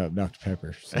I gave up Dr.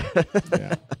 Pepper. So,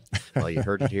 yeah. Well, you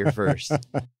heard it here first.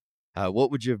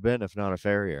 What would you have been if not a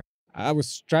farrier? I was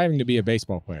striving to be a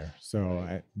baseball player.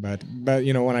 So, but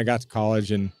when I got to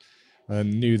college and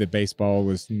knew that baseball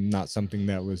was not something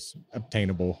that was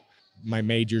obtainable, my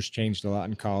majors changed a lot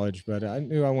in college, but I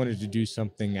knew I wanted to do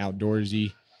something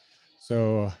outdoorsy.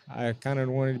 So I kind of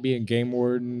wanted to be a game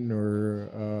warden or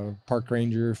a park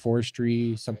ranger,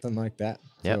 forestry, something like that.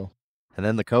 Yep. So And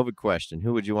then the COVID question,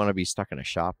 who would you want to be stuck in a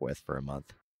shop with for a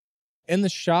month? in the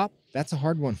shop, that's a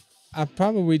hard one. I'd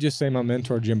probably just say my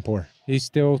mentor, Jim Poor. He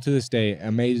still to this day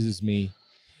amazes me.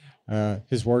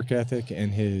 His work ethic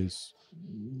and his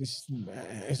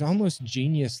almost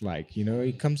genius-like,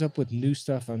 he comes up with new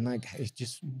stuff. I'm like, it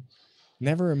just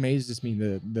never amazes me,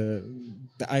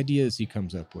 the ideas he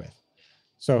comes up with.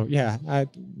 So yeah,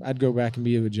 I'd go back and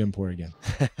be with Jim Poor again.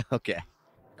 Okay,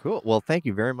 cool. Well, thank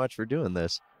you very much for doing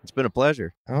this. It's been a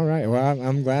pleasure. All right. Well,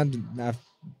 I'm glad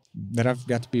that I've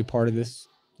got to be a part of this,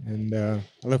 and I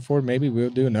look forward. Maybe we'll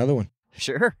do another one.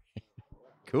 Sure.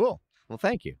 Cool. Well,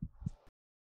 thank you.